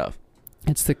that stuff.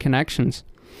 It's the connections.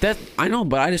 That I know,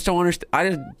 but I just don't understand. I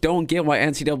just don't get why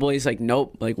NCAA is like,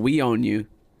 nope, like, we own you.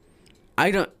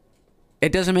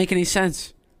 It doesn't make any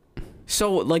sense.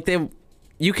 So like,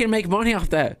 you can make money off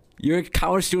that. You're a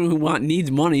college student who needs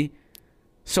money,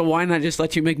 so why not just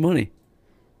let you make money?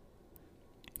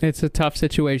 It's a tough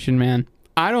situation, man.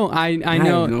 I know.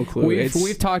 Have no clue.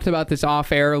 We've talked about this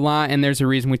off air a lot, and there's a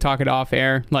reason we talk it off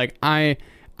air. Like, I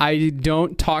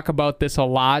don't talk about this a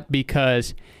lot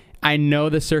because I know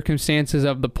the circumstances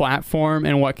of the platform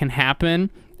and what can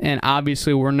happen, and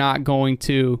obviously we're not going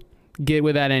to get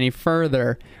with that any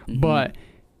further. Mm-hmm. But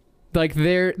like,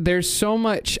 there's so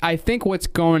much. I think what's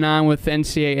going on with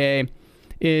NCAA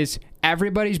is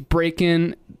everybody's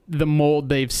breaking the mold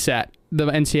they've set. The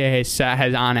NCAA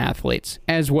has on athletes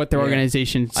as what their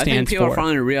organization stands for. I think people are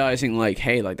finally realizing, like,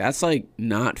 hey, like, that's like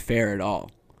not fair at all.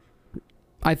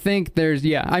 I think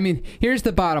I mean, here's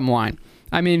the bottom line.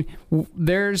 I mean,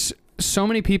 there's so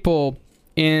many people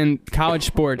in college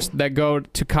sports that go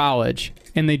to college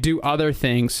and they do other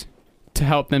things to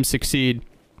help them succeed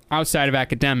outside of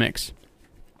academics,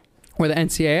 where the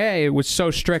NCAA was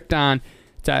so strict on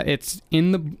that it's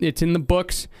in the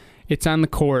books, it's on the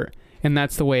court, and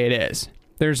that's the way it is.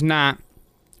 There's not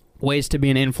ways to be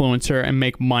an influencer and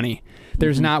make money.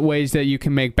 There's not ways that you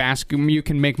can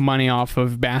make money off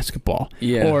of basketball.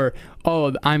 Yeah. Or,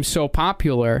 oh, I'm so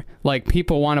popular, like,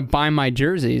 people want to buy my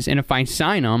jerseys, and if I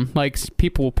sign them, like,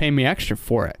 people will pay me extra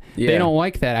for it. Yeah. They don't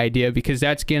like that idea because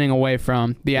that's getting away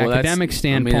from the academic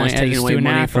standpoint as a student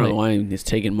athlete. It's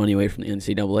taking money away from the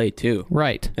NCAA too.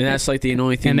 Right. And that's like the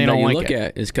only thing that you look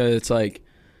at is because it's like,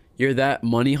 you're that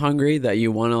money hungry that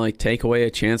you want to like take away a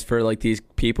chance for like these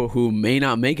people who may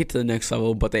not make it to the next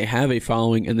level, but they have a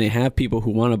following and they have people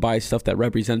who want to buy stuff that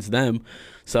represents them,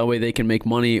 so that way they can make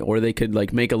money, or they could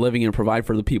like make a living and provide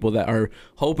for the people that are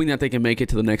hoping that they can make it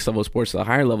to the next level of sports, to the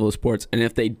higher level of sports. And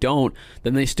if they don't,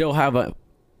 then they still have a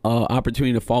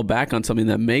opportunity to fall back on something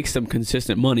that makes them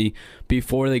consistent money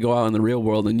before they go out in the real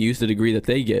world and use the degree that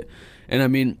they get. And I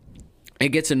mean, it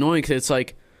gets annoying because it's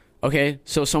like, okay,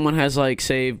 so someone has like,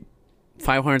 say,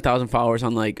 500,000 followers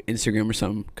on like Instagram or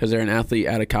something because they're an athlete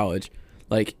out of college.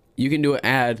 Like, you can do an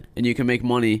ad and you can make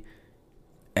money,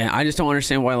 and I just don't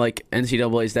understand why like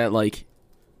NCAA is that like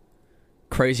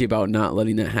crazy about not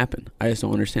letting that happen. I just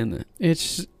don't understand that.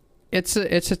 It's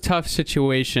a tough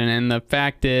situation, and the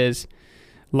fact is,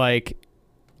 like,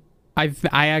 I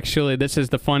actually, this is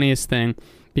the funniest thing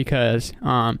because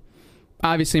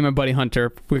obviously my buddy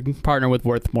Hunter, we partner with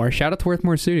Worthmore. Shout out to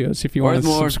Worthmore Studios if you want to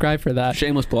subscribe for that.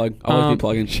 Shameless plug. Always be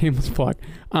plugging. Shameless plug.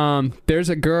 There's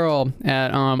a girl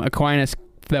at Aquinas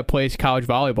that plays college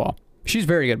volleyball. She's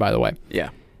very good, by the way. Yeah.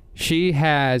 She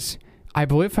has I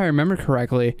believe if I remember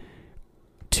correctly,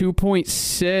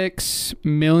 2.6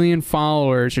 million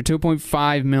followers or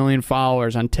 2.5 million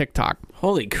followers on TikTok.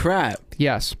 Holy crap.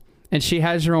 Yes. And she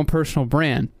has her own personal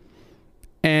brand.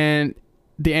 And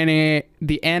the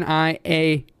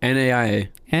NAIA,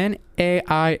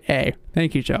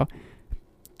 thank you, Joe,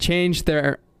 changed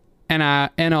their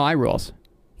NLI rules.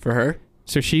 For her?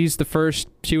 So she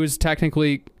was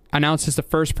technically announced as the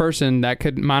first person that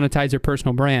could monetize her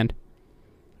personal brand.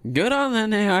 Good on the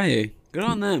NAIA. Good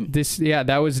on them.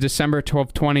 That was December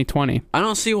 12th, 2020. I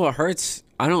don't see what hurts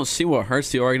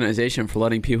the organization for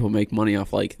letting people make money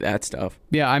off like that stuff.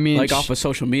 Yeah, I mean, like off of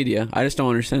social media. I just don't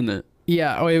understand that.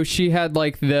 Yeah, she had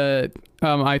like the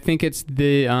I think it's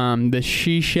the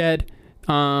she shed.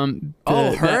 That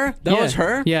was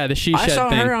her. Yeah, the she shed. I saw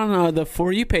thing. her on the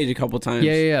For You page a couple times.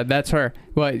 Yeah, that's her.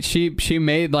 But she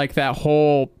made like that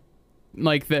whole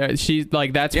like that's she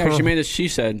made a she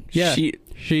said. Yeah.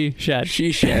 She shed.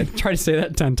 Try to say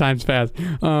that 10 times fast.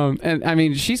 And I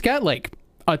mean, she's got like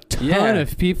a ton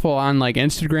of people on like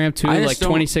Instagram too, like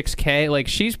 26K. Like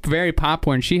she's very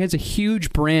popular and she has a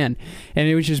huge brand. And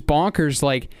it was just bonkers,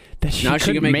 like that she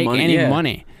couldn't make any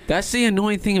money. That's the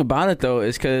annoying thing about it though,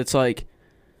 is because it's like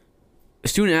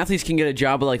student athletes can get a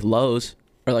job at like Lowe's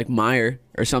or like Meijer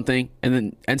or something, and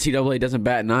then NCAA doesn't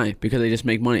bat an eye because they just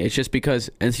make money. It's just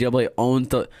because NCAA owns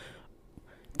the.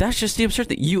 That's just the absurd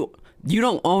thing. You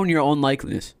don't own your own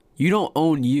likeness. You don't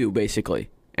own you, basically.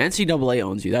 NCAA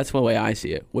owns you. That's the way I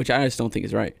see it, which I just don't think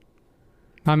is right.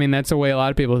 I mean, that's the way a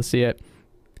lot of people see it.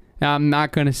 I'm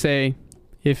not going to say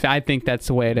if I think that's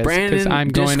the way it is. Brandon,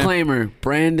 disclaimer.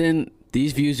 Brandon,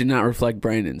 these views do not reflect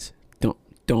Brandon's.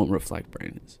 Don't reflect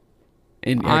Brandon's.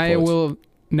 I will...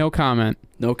 No comment.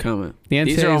 No comment. The NCAA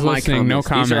These are all my listening. comments. No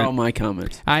comment. These are all my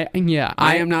comments. I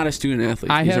am not a student athlete.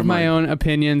 I have my own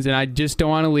opinions, and I just don't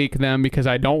want to leak them because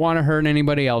I don't want to hurt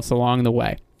anybody else along the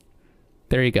way.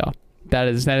 There you go. That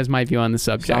is my view on the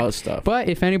subject. Solid stuff. But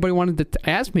if anybody wanted to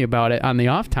ask me about it on the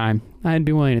off time, I'd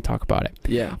be willing to talk about it.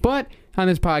 Yeah. But on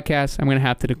this podcast, I'm going to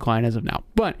have to decline as of now.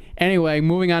 But anyway,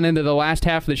 moving on into the last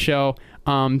half of the show,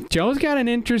 Joe's got an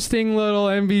interesting little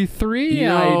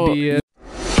MV3 idea.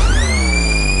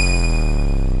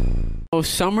 Oh,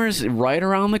 summer's right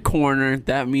around the corner.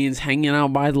 That means hanging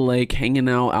out by the lake, hanging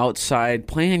out outside,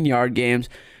 playing yard games.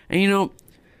 And,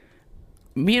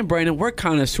 me and Brandon, we're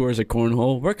connoisseurs of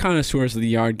cornhole. We're connoisseurs of the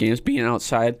yard games, being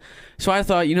outside. So I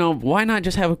thought, why not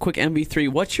just have a quick MV3?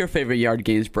 What's your favorite yard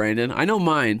games, Brandon? I know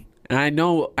mine, and I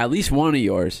know at least one of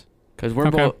yours, because we're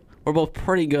both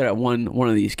pretty good at one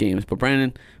of these games. But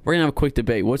Brandon, we're gonna have a quick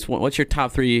debate. What's your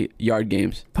top 3 yard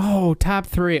games? Oh, top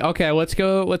 3. Okay, let's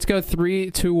go 3,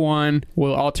 2, 1.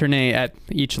 We'll alternate at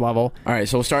each level. All right,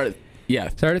 so we'll start. Yeah,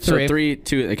 start at 3. So 3,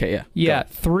 2. Okay, yeah. Yeah, go.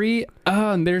 3.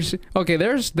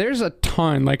 There's a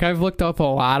ton. Like I've looked up a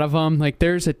lot of them. Like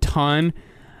there's a ton.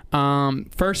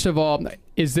 First of all,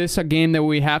 is this a game that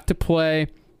we have to play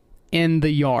in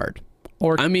the yard?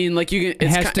 Or I mean, like you can. It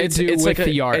has to do with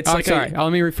the yard. Let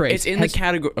me rephrase. It's in the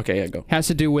category. Okay, yeah, go. Has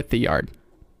to do with the yard.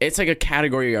 It's like a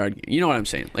category yard. You know what I'm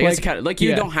saying? Like it's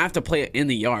you don't have to play it in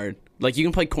the yard. Like you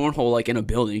can play cornhole like in a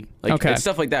building. Like it's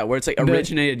stuff like that where it's like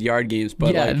originated yard games.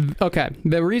 But okay.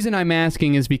 The reason I'm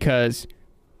asking is because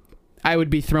I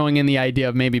would be throwing in the idea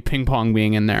of maybe ping pong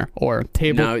being in there or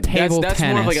table that's tennis.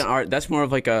 More of like an art. That's more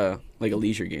of like a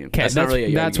leisure game. Okay, that's not really a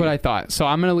yard That's game. what I thought. So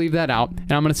I'm gonna leave that out,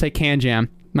 and I'm gonna say Can Jam.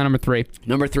 My number 3.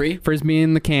 Number 3? Frisbee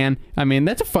in the can. I mean,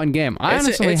 that's a fun game. I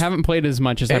honestly haven't played as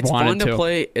much as I've wanted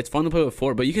to. It's fun to play with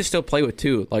 4, but you can still play with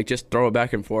 2. Like, just throw it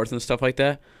back and forth and stuff like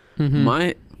that.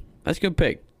 Mm-hmm. That's a good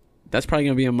pick. That's probably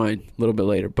going to be on mine a little bit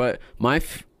later. But my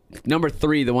number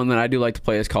 3, the one that I do like to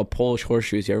play, is called Polish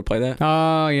Horseshoes. You ever play that?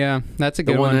 Oh, yeah. That's a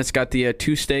good one. The one that's got the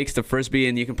 2 stakes, the Frisbee,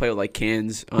 and you can play with, like,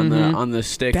 cans on the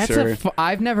sticks.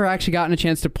 I've never actually gotten a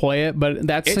chance to play it, but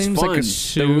that seems fun. like a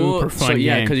super fun game.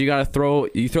 Yeah, because you got to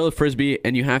you throw the Frisbee,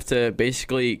 and you have to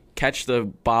basically catch the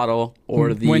bottle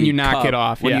or the when you knock cup it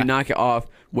off. When you knock it off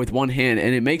with one hand.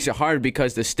 And it makes it hard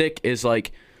because the stick is,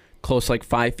 like, close like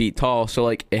 5 feet tall, so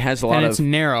like it has a lot it's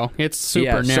narrow. It's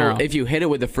super narrow. So if you hit it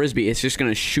with the Frisbee, it's just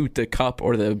gonna shoot the cup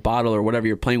or the bottle or whatever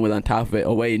you're playing with on top of it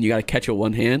away, and you gotta catch it with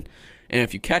one hand. And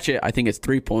if you catch it, I think it's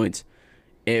 3 points.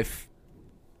 I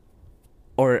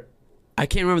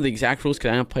can't remember the exact rules because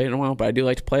I haven't played it in a while, but I do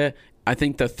like to play it. I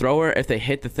think the thrower, if they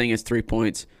hit the thing, is 3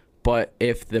 points. But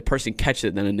if the person catches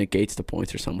it, then it negates the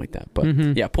points or something like that.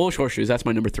 But yeah, Polish Horseshoes, that's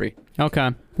my number 3.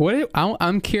 Okay.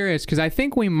 I'm curious because I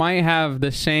think we might have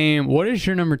the same. What is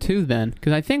your number 2 then?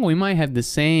 Because I think we might have the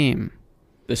same.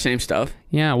 The same stuff?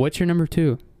 Yeah. What's your number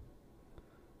 2?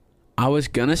 I was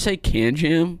going to say Can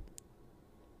Jam,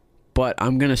 but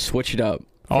I'm going to switch it up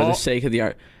for the sake of the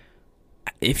art.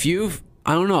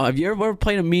 I don't know. Have you ever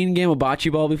played a mean game of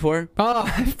bocce ball before? Oh,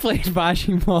 I've played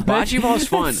bocce ball. Bocce ball is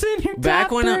fun. It's in your Back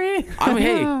top when three.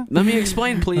 hey, let me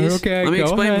explain, please. Okay, let me go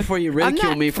explain ahead. before you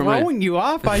ridicule me for I'm not throwing you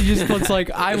off. I just was like,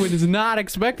 I was not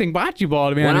expecting bocce ball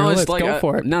to be on when I your was list. like Go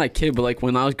for it. not a kid, but like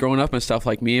when I was growing up and stuff,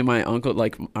 like me and my uncle,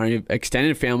 like our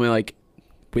extended family, like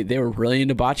they were really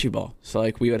into bocce ball. So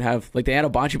like we would have like they had a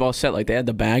bocce ball set, like they had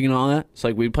the bag and all that. So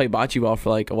like we'd play bocce ball for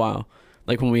like a while,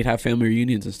 like when we'd have family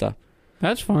reunions and stuff.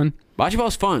 That's fun. Bocce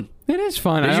ball's fun. It is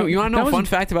fun. You want to know a fun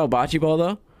fact about bocce ball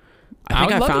though? I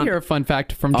would love to hear a fun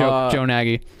fact from Joe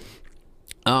Nagy.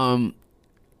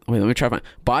 Wait, let me try to find.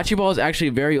 Bocce ball is actually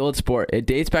a very old sport. It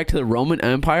dates back to the Roman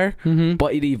Empire,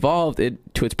 but it evolved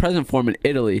to its present form in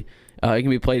Italy. It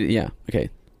can be played. Yeah, okay.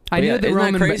 I knew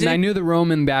Isn't I knew the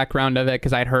Roman background of it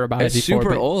because I'd heard about it before. It's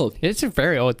super old. It's a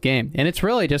very old game, and it's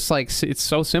really just like it's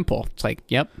so simple. It's like,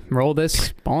 yep, roll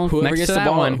this ball Whoever next gets to the that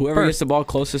ball, one. whoever gets the ball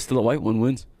closest to the white one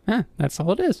wins. Yeah, that's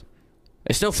all it is.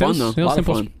 It's still fun though. A lot of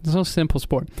fun. It's a simple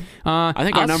sport. I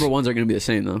think our number ones are going to be the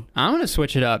same though. I'm going to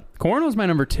switch it up. Cornhole's my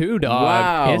number 2, dog.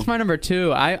 Wow. It's my number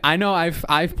 2. I know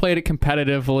I've played it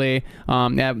competitively.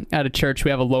 At a church, we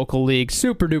have a local league.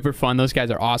 Super duper fun. Those guys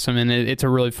are awesome, and it's a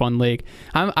really fun league.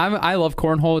 I love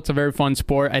cornhole. It's a very fun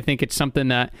sport. I think it's something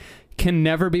that can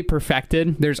never be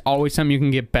perfected. There's always something you can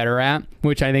get better at,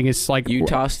 which I think is like you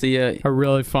toss a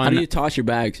really fun. How do you toss your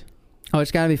bags? Oh,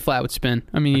 it's got to be flat with spin.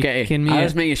 I mean, okay, you kidding me? I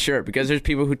was making sure because there's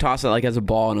people who toss it like as a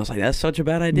ball, and I was like, that's such a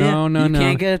bad idea. No. You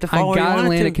can't get it to fall where you I gotta want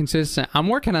land it it consistent. I'm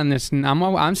working on this.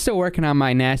 I'm still working on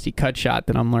my nasty cut shot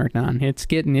that I'm learning on. It's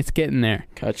getting there.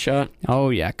 Cut shot.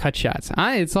 Oh yeah, cut shots.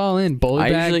 It's all in. Bully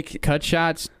bag, cut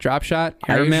shots, drop shot,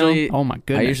 airmail. Oh my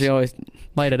goodness. I usually always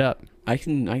light it up. I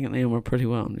can land them pretty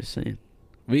well. I'm just saying.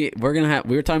 We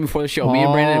were talking before the show. Me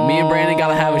and Brandon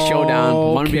gotta have a showdown.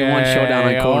 1v1 showdown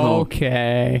on cornhole.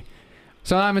 Okay.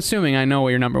 So I'm assuming I know what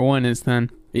your number 1 is then.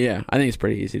 Yeah, I think it's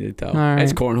pretty easy to tell. All right.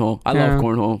 It's cornhole. I love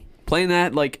cornhole. Playing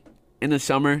that like in the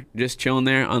summer, just chilling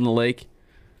there on the lake.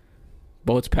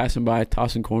 Boats passing by,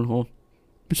 tossing cornhole.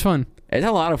 It's fun. It's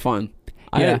a lot of fun.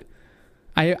 Yeah.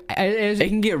 It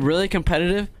can get really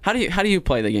competitive. How do you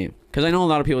play the game? Because I know a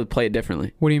lot of people play it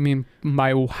differently. What do you mean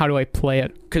by how do I play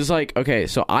it? Because like, okay,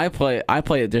 so I play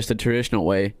it just the traditional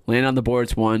way. Land on the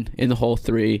boards 1, in the hole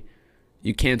 3.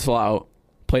 You cancel out.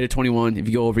 Play to 21. If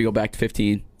you go over, you go back to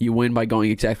 15. You win by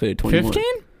going exactly to 21. 15?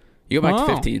 You go back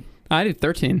to 15. I did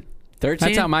 13. 13?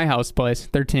 That's how my house plays.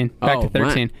 13. Back to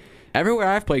 13. Everywhere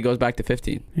I've played goes back to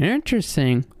 15.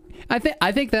 Interesting. I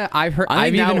think that I've heard.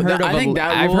 I've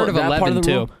heard of 11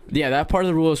 too. Yeah, that part of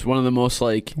the rule is one of the most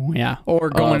like. Yeah, or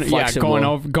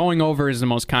going over is the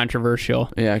most controversial.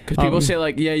 Yeah, because people say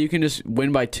like, yeah, you can just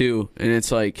win by 2, and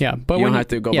it's like, yeah, but you don't have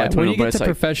to go by 20. When you get to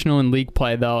professional and league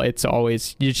play, though, it's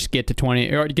always you just get to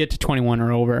 20 or get to 21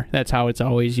 or over. That's how it's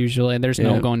always usually. There's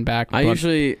no going back.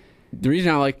 The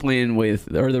reason I like playing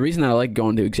with, or the reason I like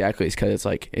going to exactly is because it's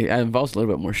like it involves a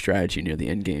little bit more strategy near the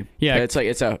end game. Yeah, it's like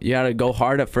you got to go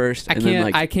hard at first. I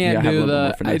can't do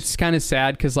the. It's kind of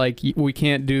sad because like we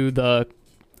can't do the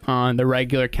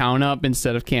regular count up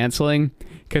instead of canceling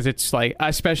because it's like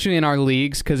especially in our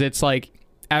leagues because it's like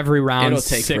every round it'll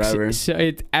take forever.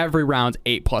 Every round's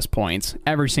 8+ points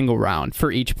every single round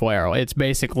for each player. It's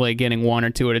basically getting 1 or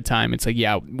 2 at a time. It's like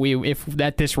if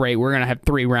at this rate we're gonna have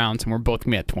 3 rounds and we're both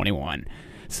gonna be at 21.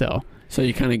 So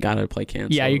you kind of gotta play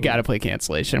cancel. Yeah, you gotta play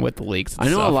cancellation with the leagues. I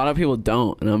know a lot of people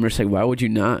don't, and I'm just like, why would you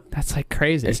not? That's like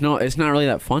crazy. It's not really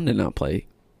that fun to not play.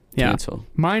 Cancel.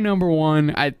 My number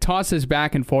 1, I toss this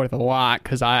back and forth a lot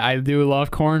because I do love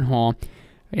cornhole.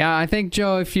 Yeah, I think,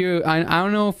 Joe, I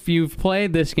don't know if you've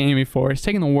played this game before. It's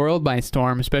taken the world by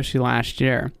storm, especially last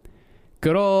year.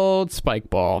 Good old spike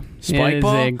ball. It is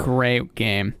a great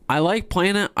game. I like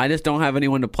playing it. I just don't have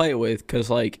anyone to play it with because,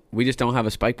 like, we just don't have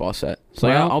a spike ball set. So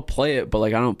I'll play it, but,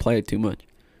 like, I don't play it too much.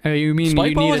 You mean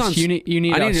you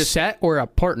need a set or a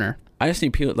partner? I just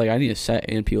need people. Like, I need a set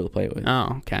and people to play it with.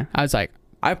 Oh, okay. I was like,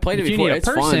 I've played it before. If you need a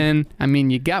person, fun. I mean,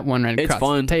 you got one right across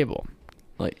the table.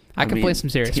 Like I can play some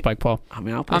serious spike ball. I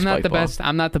mean, I'll play I'm not spike the ball. best.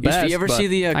 I'm not the best. You ever see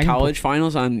the college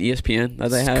finals on ESPN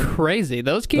that they have? It's crazy.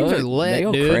 Those games are lit, They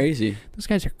go dude. crazy. Those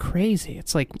guys are crazy.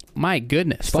 It's like, my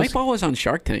goodness. Spike ball was on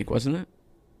Shark Tank, wasn't it?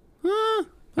 I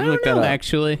don't know,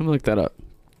 actually. I'm gonna look that up.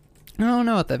 I don't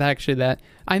know if that's actually that.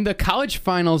 The college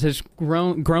finals has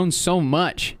grown so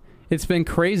much. It's been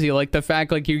crazy, like the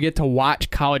fact like you get to watch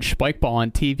college spike ball on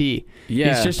TV.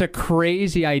 Yeah, it's just a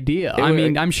crazy idea. I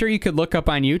mean, I'm sure you could look up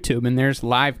on YouTube and there's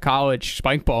live college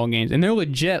spike ball games, and they're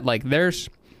legit. Like there's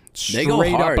They go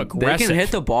straight hard. up aggressive. They can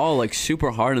hit the ball like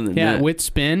super hard in the net. Yeah, with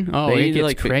spin. Oh, They it gets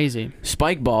like crazy.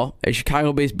 Spike Ball, a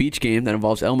Chicago-based beach game that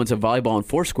involves elements of volleyball and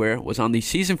foursquare, was on the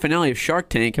season finale of Shark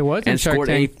Tank It was in and Shark scored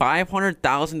Tank. a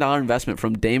 $500,000 investment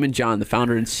from Damon John, the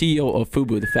founder and CEO of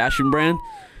FUBU, the fashion brand.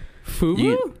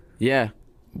 Fubu? Yeah.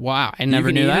 Wow, I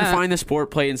never knew You can that. even find the sport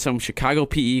played in some Chicago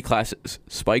PE classes.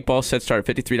 Spike ball sets start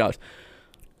at $53.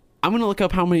 I'm going to look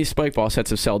up how many spike ball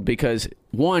sets have sold because,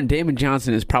 one, Damon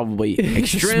Johnson is probably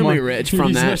extremely smart. rich from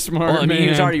He's that. a smart Well, I mean, he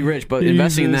was man. already rich, but He's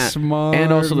investing in a that. smart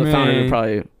And also the founder man. would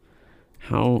probably...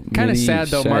 How Kind of many sad,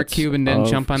 though, Mark sets Cuban didn't of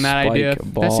jump on that spike idea.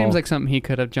 That ball seems like something he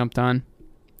could have jumped on.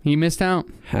 He missed out.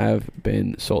 have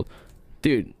been sold.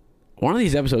 Dude, one of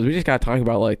these episodes, we just got to talk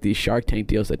about like these Shark Tank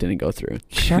deals that didn't go through.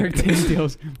 Shark Tank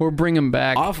deals. We're bringing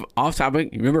back. Off topic,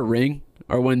 you remember Ring?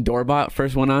 Or when Doorbot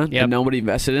first went on Yep. and nobody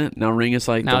invested in it? Now Ring is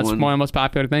like Now the it's one. one of the most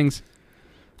popular things.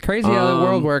 Crazy how the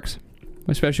world works,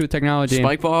 especially with technology.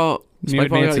 Spikeball got a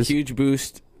advances. huge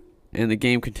boost, and the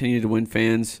game continued to win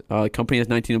fans. The company has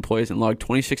 19 employees and logged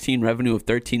 2016 revenue of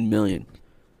 $13 million.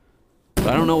 So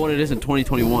I don't know what it is in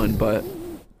 2021, but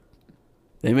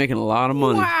they're making a lot of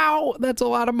money. Wow, that's a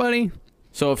lot of money.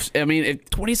 So if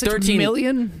 26 13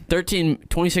 million?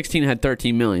 2016 had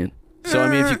 13 million. So I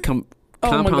mean, if you Oh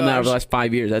my compound that over gosh. the last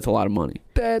 5 years, that's a lot of money.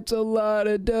 That's a lot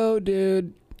of dough,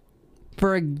 dude.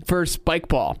 For a spike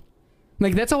ball.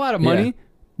 Like, that's a lot of money, Yeah.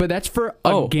 but that's for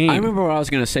a game. I remember what I was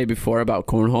gonna say before about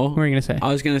cornhole. What were you going to say?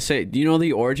 I was gonna say, do you know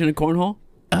the origin of cornhole?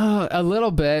 A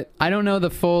little bit. I don't know the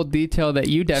full detail that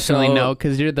you definitely know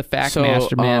because you're the fact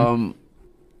master, man.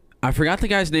 I forgot the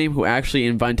guy's name who actually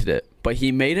invented it, but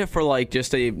he made it for like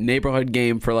just a neighborhood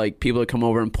game for like people to come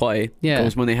over and play. Yeah. It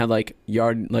was when they had like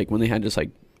when they had just like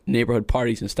neighborhood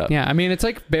parties and stuff. Yeah, I mean, it's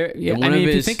like, yeah, one I mean, of if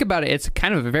you his- think about it, it's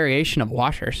kind of a variation of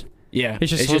washers. Yeah. It's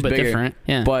just a little bit bigger. different.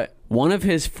 Yeah. But one of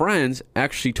his friends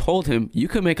actually told him, you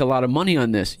could make a lot of money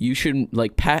on this. You should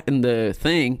like patent the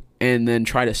thing and then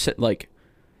try to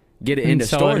get it And into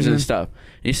sell stores it and and- stuff.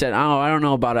 And he said, oh, I don't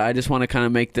know about it. I just want to kind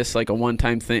of make this like a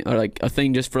one-time thing or like a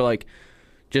thing just for like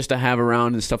just to have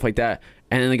around and stuff like that.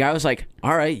 And then the guy was like,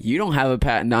 all right, you don't have a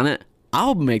patent on it.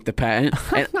 I'll make the patent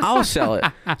and I'll sell it.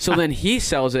 So then he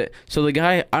sells it. So the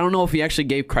guy, I don't know if he actually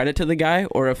gave credit to the guy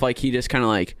or if like he just kind of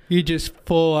like, You just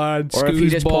full on or if he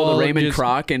just pulled a scoozball, Raymond just-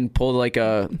 Kroc and pulled like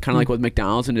a kind of like with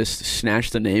McDonald's and just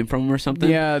snatched the name from him or something.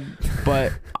 Yeah.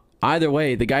 But either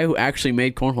way, the guy who actually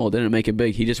made cornhole didn't make it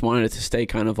big. He just wanted it to stay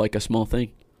kind of like a small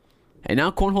thing. And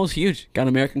now cornhole's huge. Got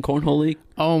American Cornhole League.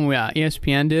 Oh, yeah.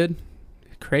 ESPN did.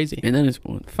 Crazy. And then it's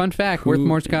Fun fact, Who-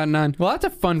 Worthmore's gotten on. Lots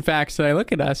of fun facts today.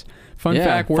 Look at us. Fun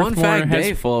fact, fun fact day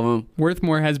has, full of them.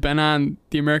 Worthmore has been on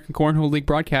the American Cornhole League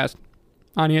broadcast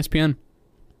on ESPN.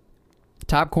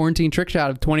 Top quarantine trick shot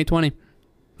of 2020.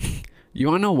 You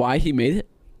want to know why he made it?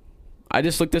 I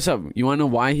just looked this up. You want to know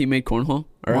why he made cornhole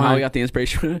or Why? how he got the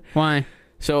inspiration? Why?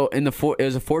 So it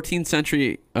was a 14th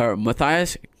century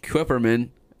Matthias Kuiperman,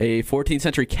 a 14th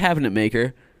century cabinet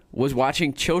maker, was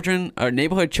watching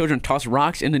neighborhood children toss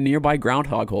rocks into nearby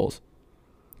groundhog holes.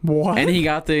 What? And he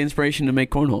got the inspiration to make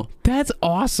cornhole. That's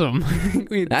awesome.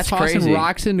 That's Tossing crazy.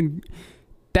 rocks into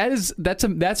that's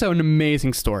an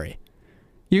amazing story.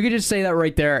 You could just say that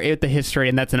right there at the history,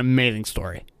 and that's an amazing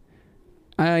story.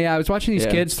 Yeah, I was watching these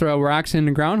Yeah. kids throw rocks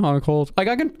into groundhog holes. Like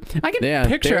I can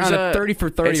picture there's on a 30 for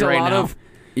 30 it's a right lot now. of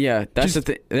yeah, that's Just-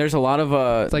 the thing. There's a lot of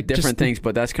like different just- things,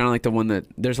 but that's kind of like the one that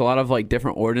there's a lot of like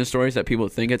different origin stories that people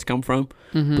think it's come from.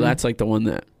 Mhm. But that's like the one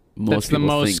that most That's the people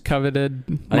most think. coveted,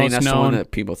 I think most that's known. the one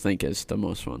that people think is the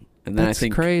most fun. And then That's I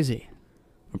think crazy.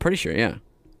 I'm pretty sure, yeah.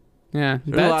 Yeah,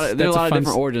 There's a lot of fun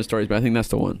different origin stories, but I think that's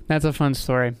the one. That's a fun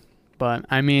story. But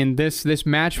I mean, this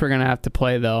match we're gonna have to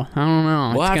play though. I don't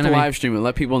know. We'll It's have to gonna be- live stream it.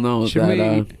 Let people know Should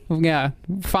that. we? Yeah.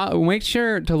 Make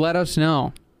sure to let us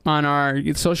know on our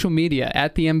social media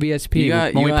at the MVSP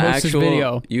when we post this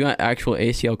video. You got actual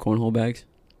ACL cornhole bags?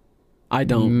 I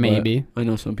don't. Maybe. but I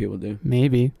know some people do.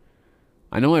 Maybe.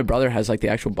 I know my brother has like the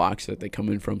actual box that they come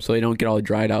in from, so they don't get all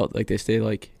dried out. Like they stay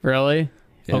like. Really?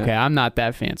 Yeah. Okay, I'm not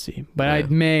that fancy, but I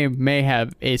Yeah. may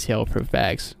have ACL-proof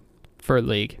bags for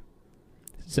league.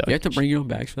 So You have to bring your own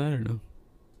bags for that or no?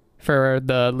 for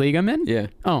the league I'm in. Yeah.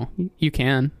 Oh, you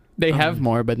can. They have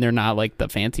more, but they're not like the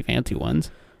fancy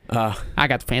ones. I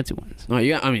got the fancy ones. No,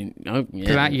 you got. I mean, yeah.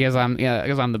 Because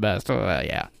I'm the best.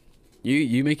 Yeah.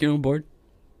 You make your own board,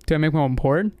 Do I make my own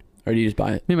board? or do you just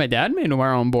buy it? Me and my dad made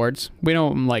our own boards. We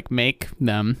don't like make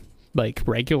them like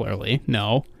regularly.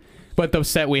 No, but the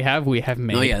set we have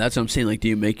made. Oh yeah, that's what I'm saying. Like, do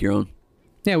you make your own?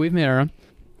 Yeah, we've made our own.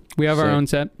 We have our Sick. own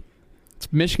set.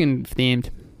 It's Michigan themed.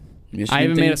 Michigan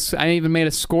I even made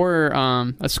a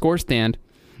score stand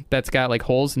that's got like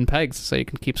holes and pegs so you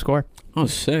can keep score. Oh,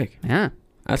 sick. Yeah.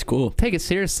 That's cool. Take it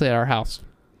seriously at our house.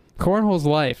 Cornhole's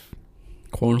life.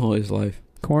 Cornhole is life.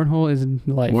 Cornhole is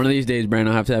life. One of these days,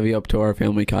 Brandon, I'll have to have you up to our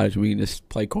family cottage. We can just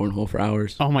play cornhole for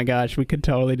hours. Oh my gosh, we could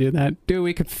totally do that. Dude,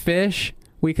 we could fish.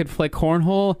 We could play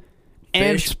cornhole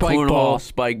and Fish, spike cornhole, ball.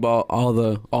 spike ball, all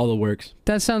the works.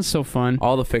 That sounds so fun.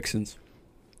 All the fixins.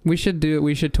 We should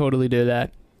totally do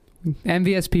that.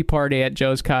 MVSP party at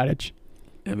Joe's cottage.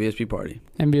 MVSP party.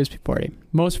 MVSP party.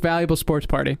 Most valuable sports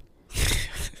party.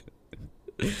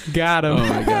 Got him. Oh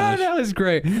my gosh. That was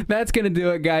great. That's going to do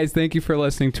it, guys. Thank you for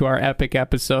listening to our epic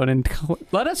episode. And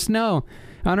let us know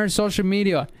on our social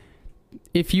media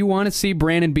if you want to see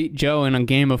Brandon beat Joe in a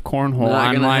game of cornhole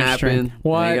on live stream.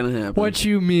 What? Not gonna happen. What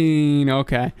you mean?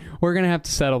 Okay. We're going to have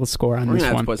to settle the score on We're this gonna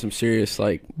have one. to put some serious,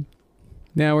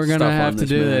 Yeah, we're going to stuff have on to this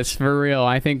do match. this for real.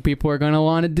 I think people are going to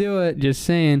want to do it. Just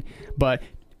saying. But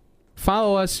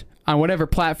follow us on whatever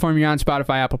platform you're on: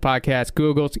 Spotify, Apple Podcasts,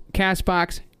 Google,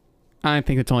 CastBox. I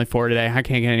think it's only 4 today. I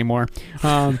can't get any more.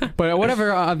 But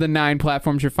whatever of the 9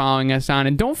 platforms you're following us on.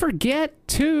 And don't forget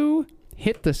to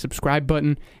hit the subscribe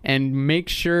button and make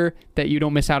sure that you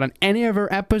don't miss out on any of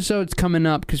our episodes coming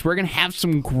up, because we're going to have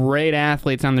some great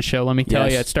athletes on the show, let me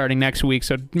tell you, starting next week.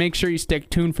 So make sure you stick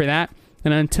tuned for that.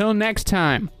 And until next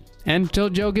time, and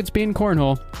until Joe gets beat in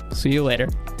cornhole, see you later.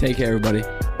 Take care, everybody.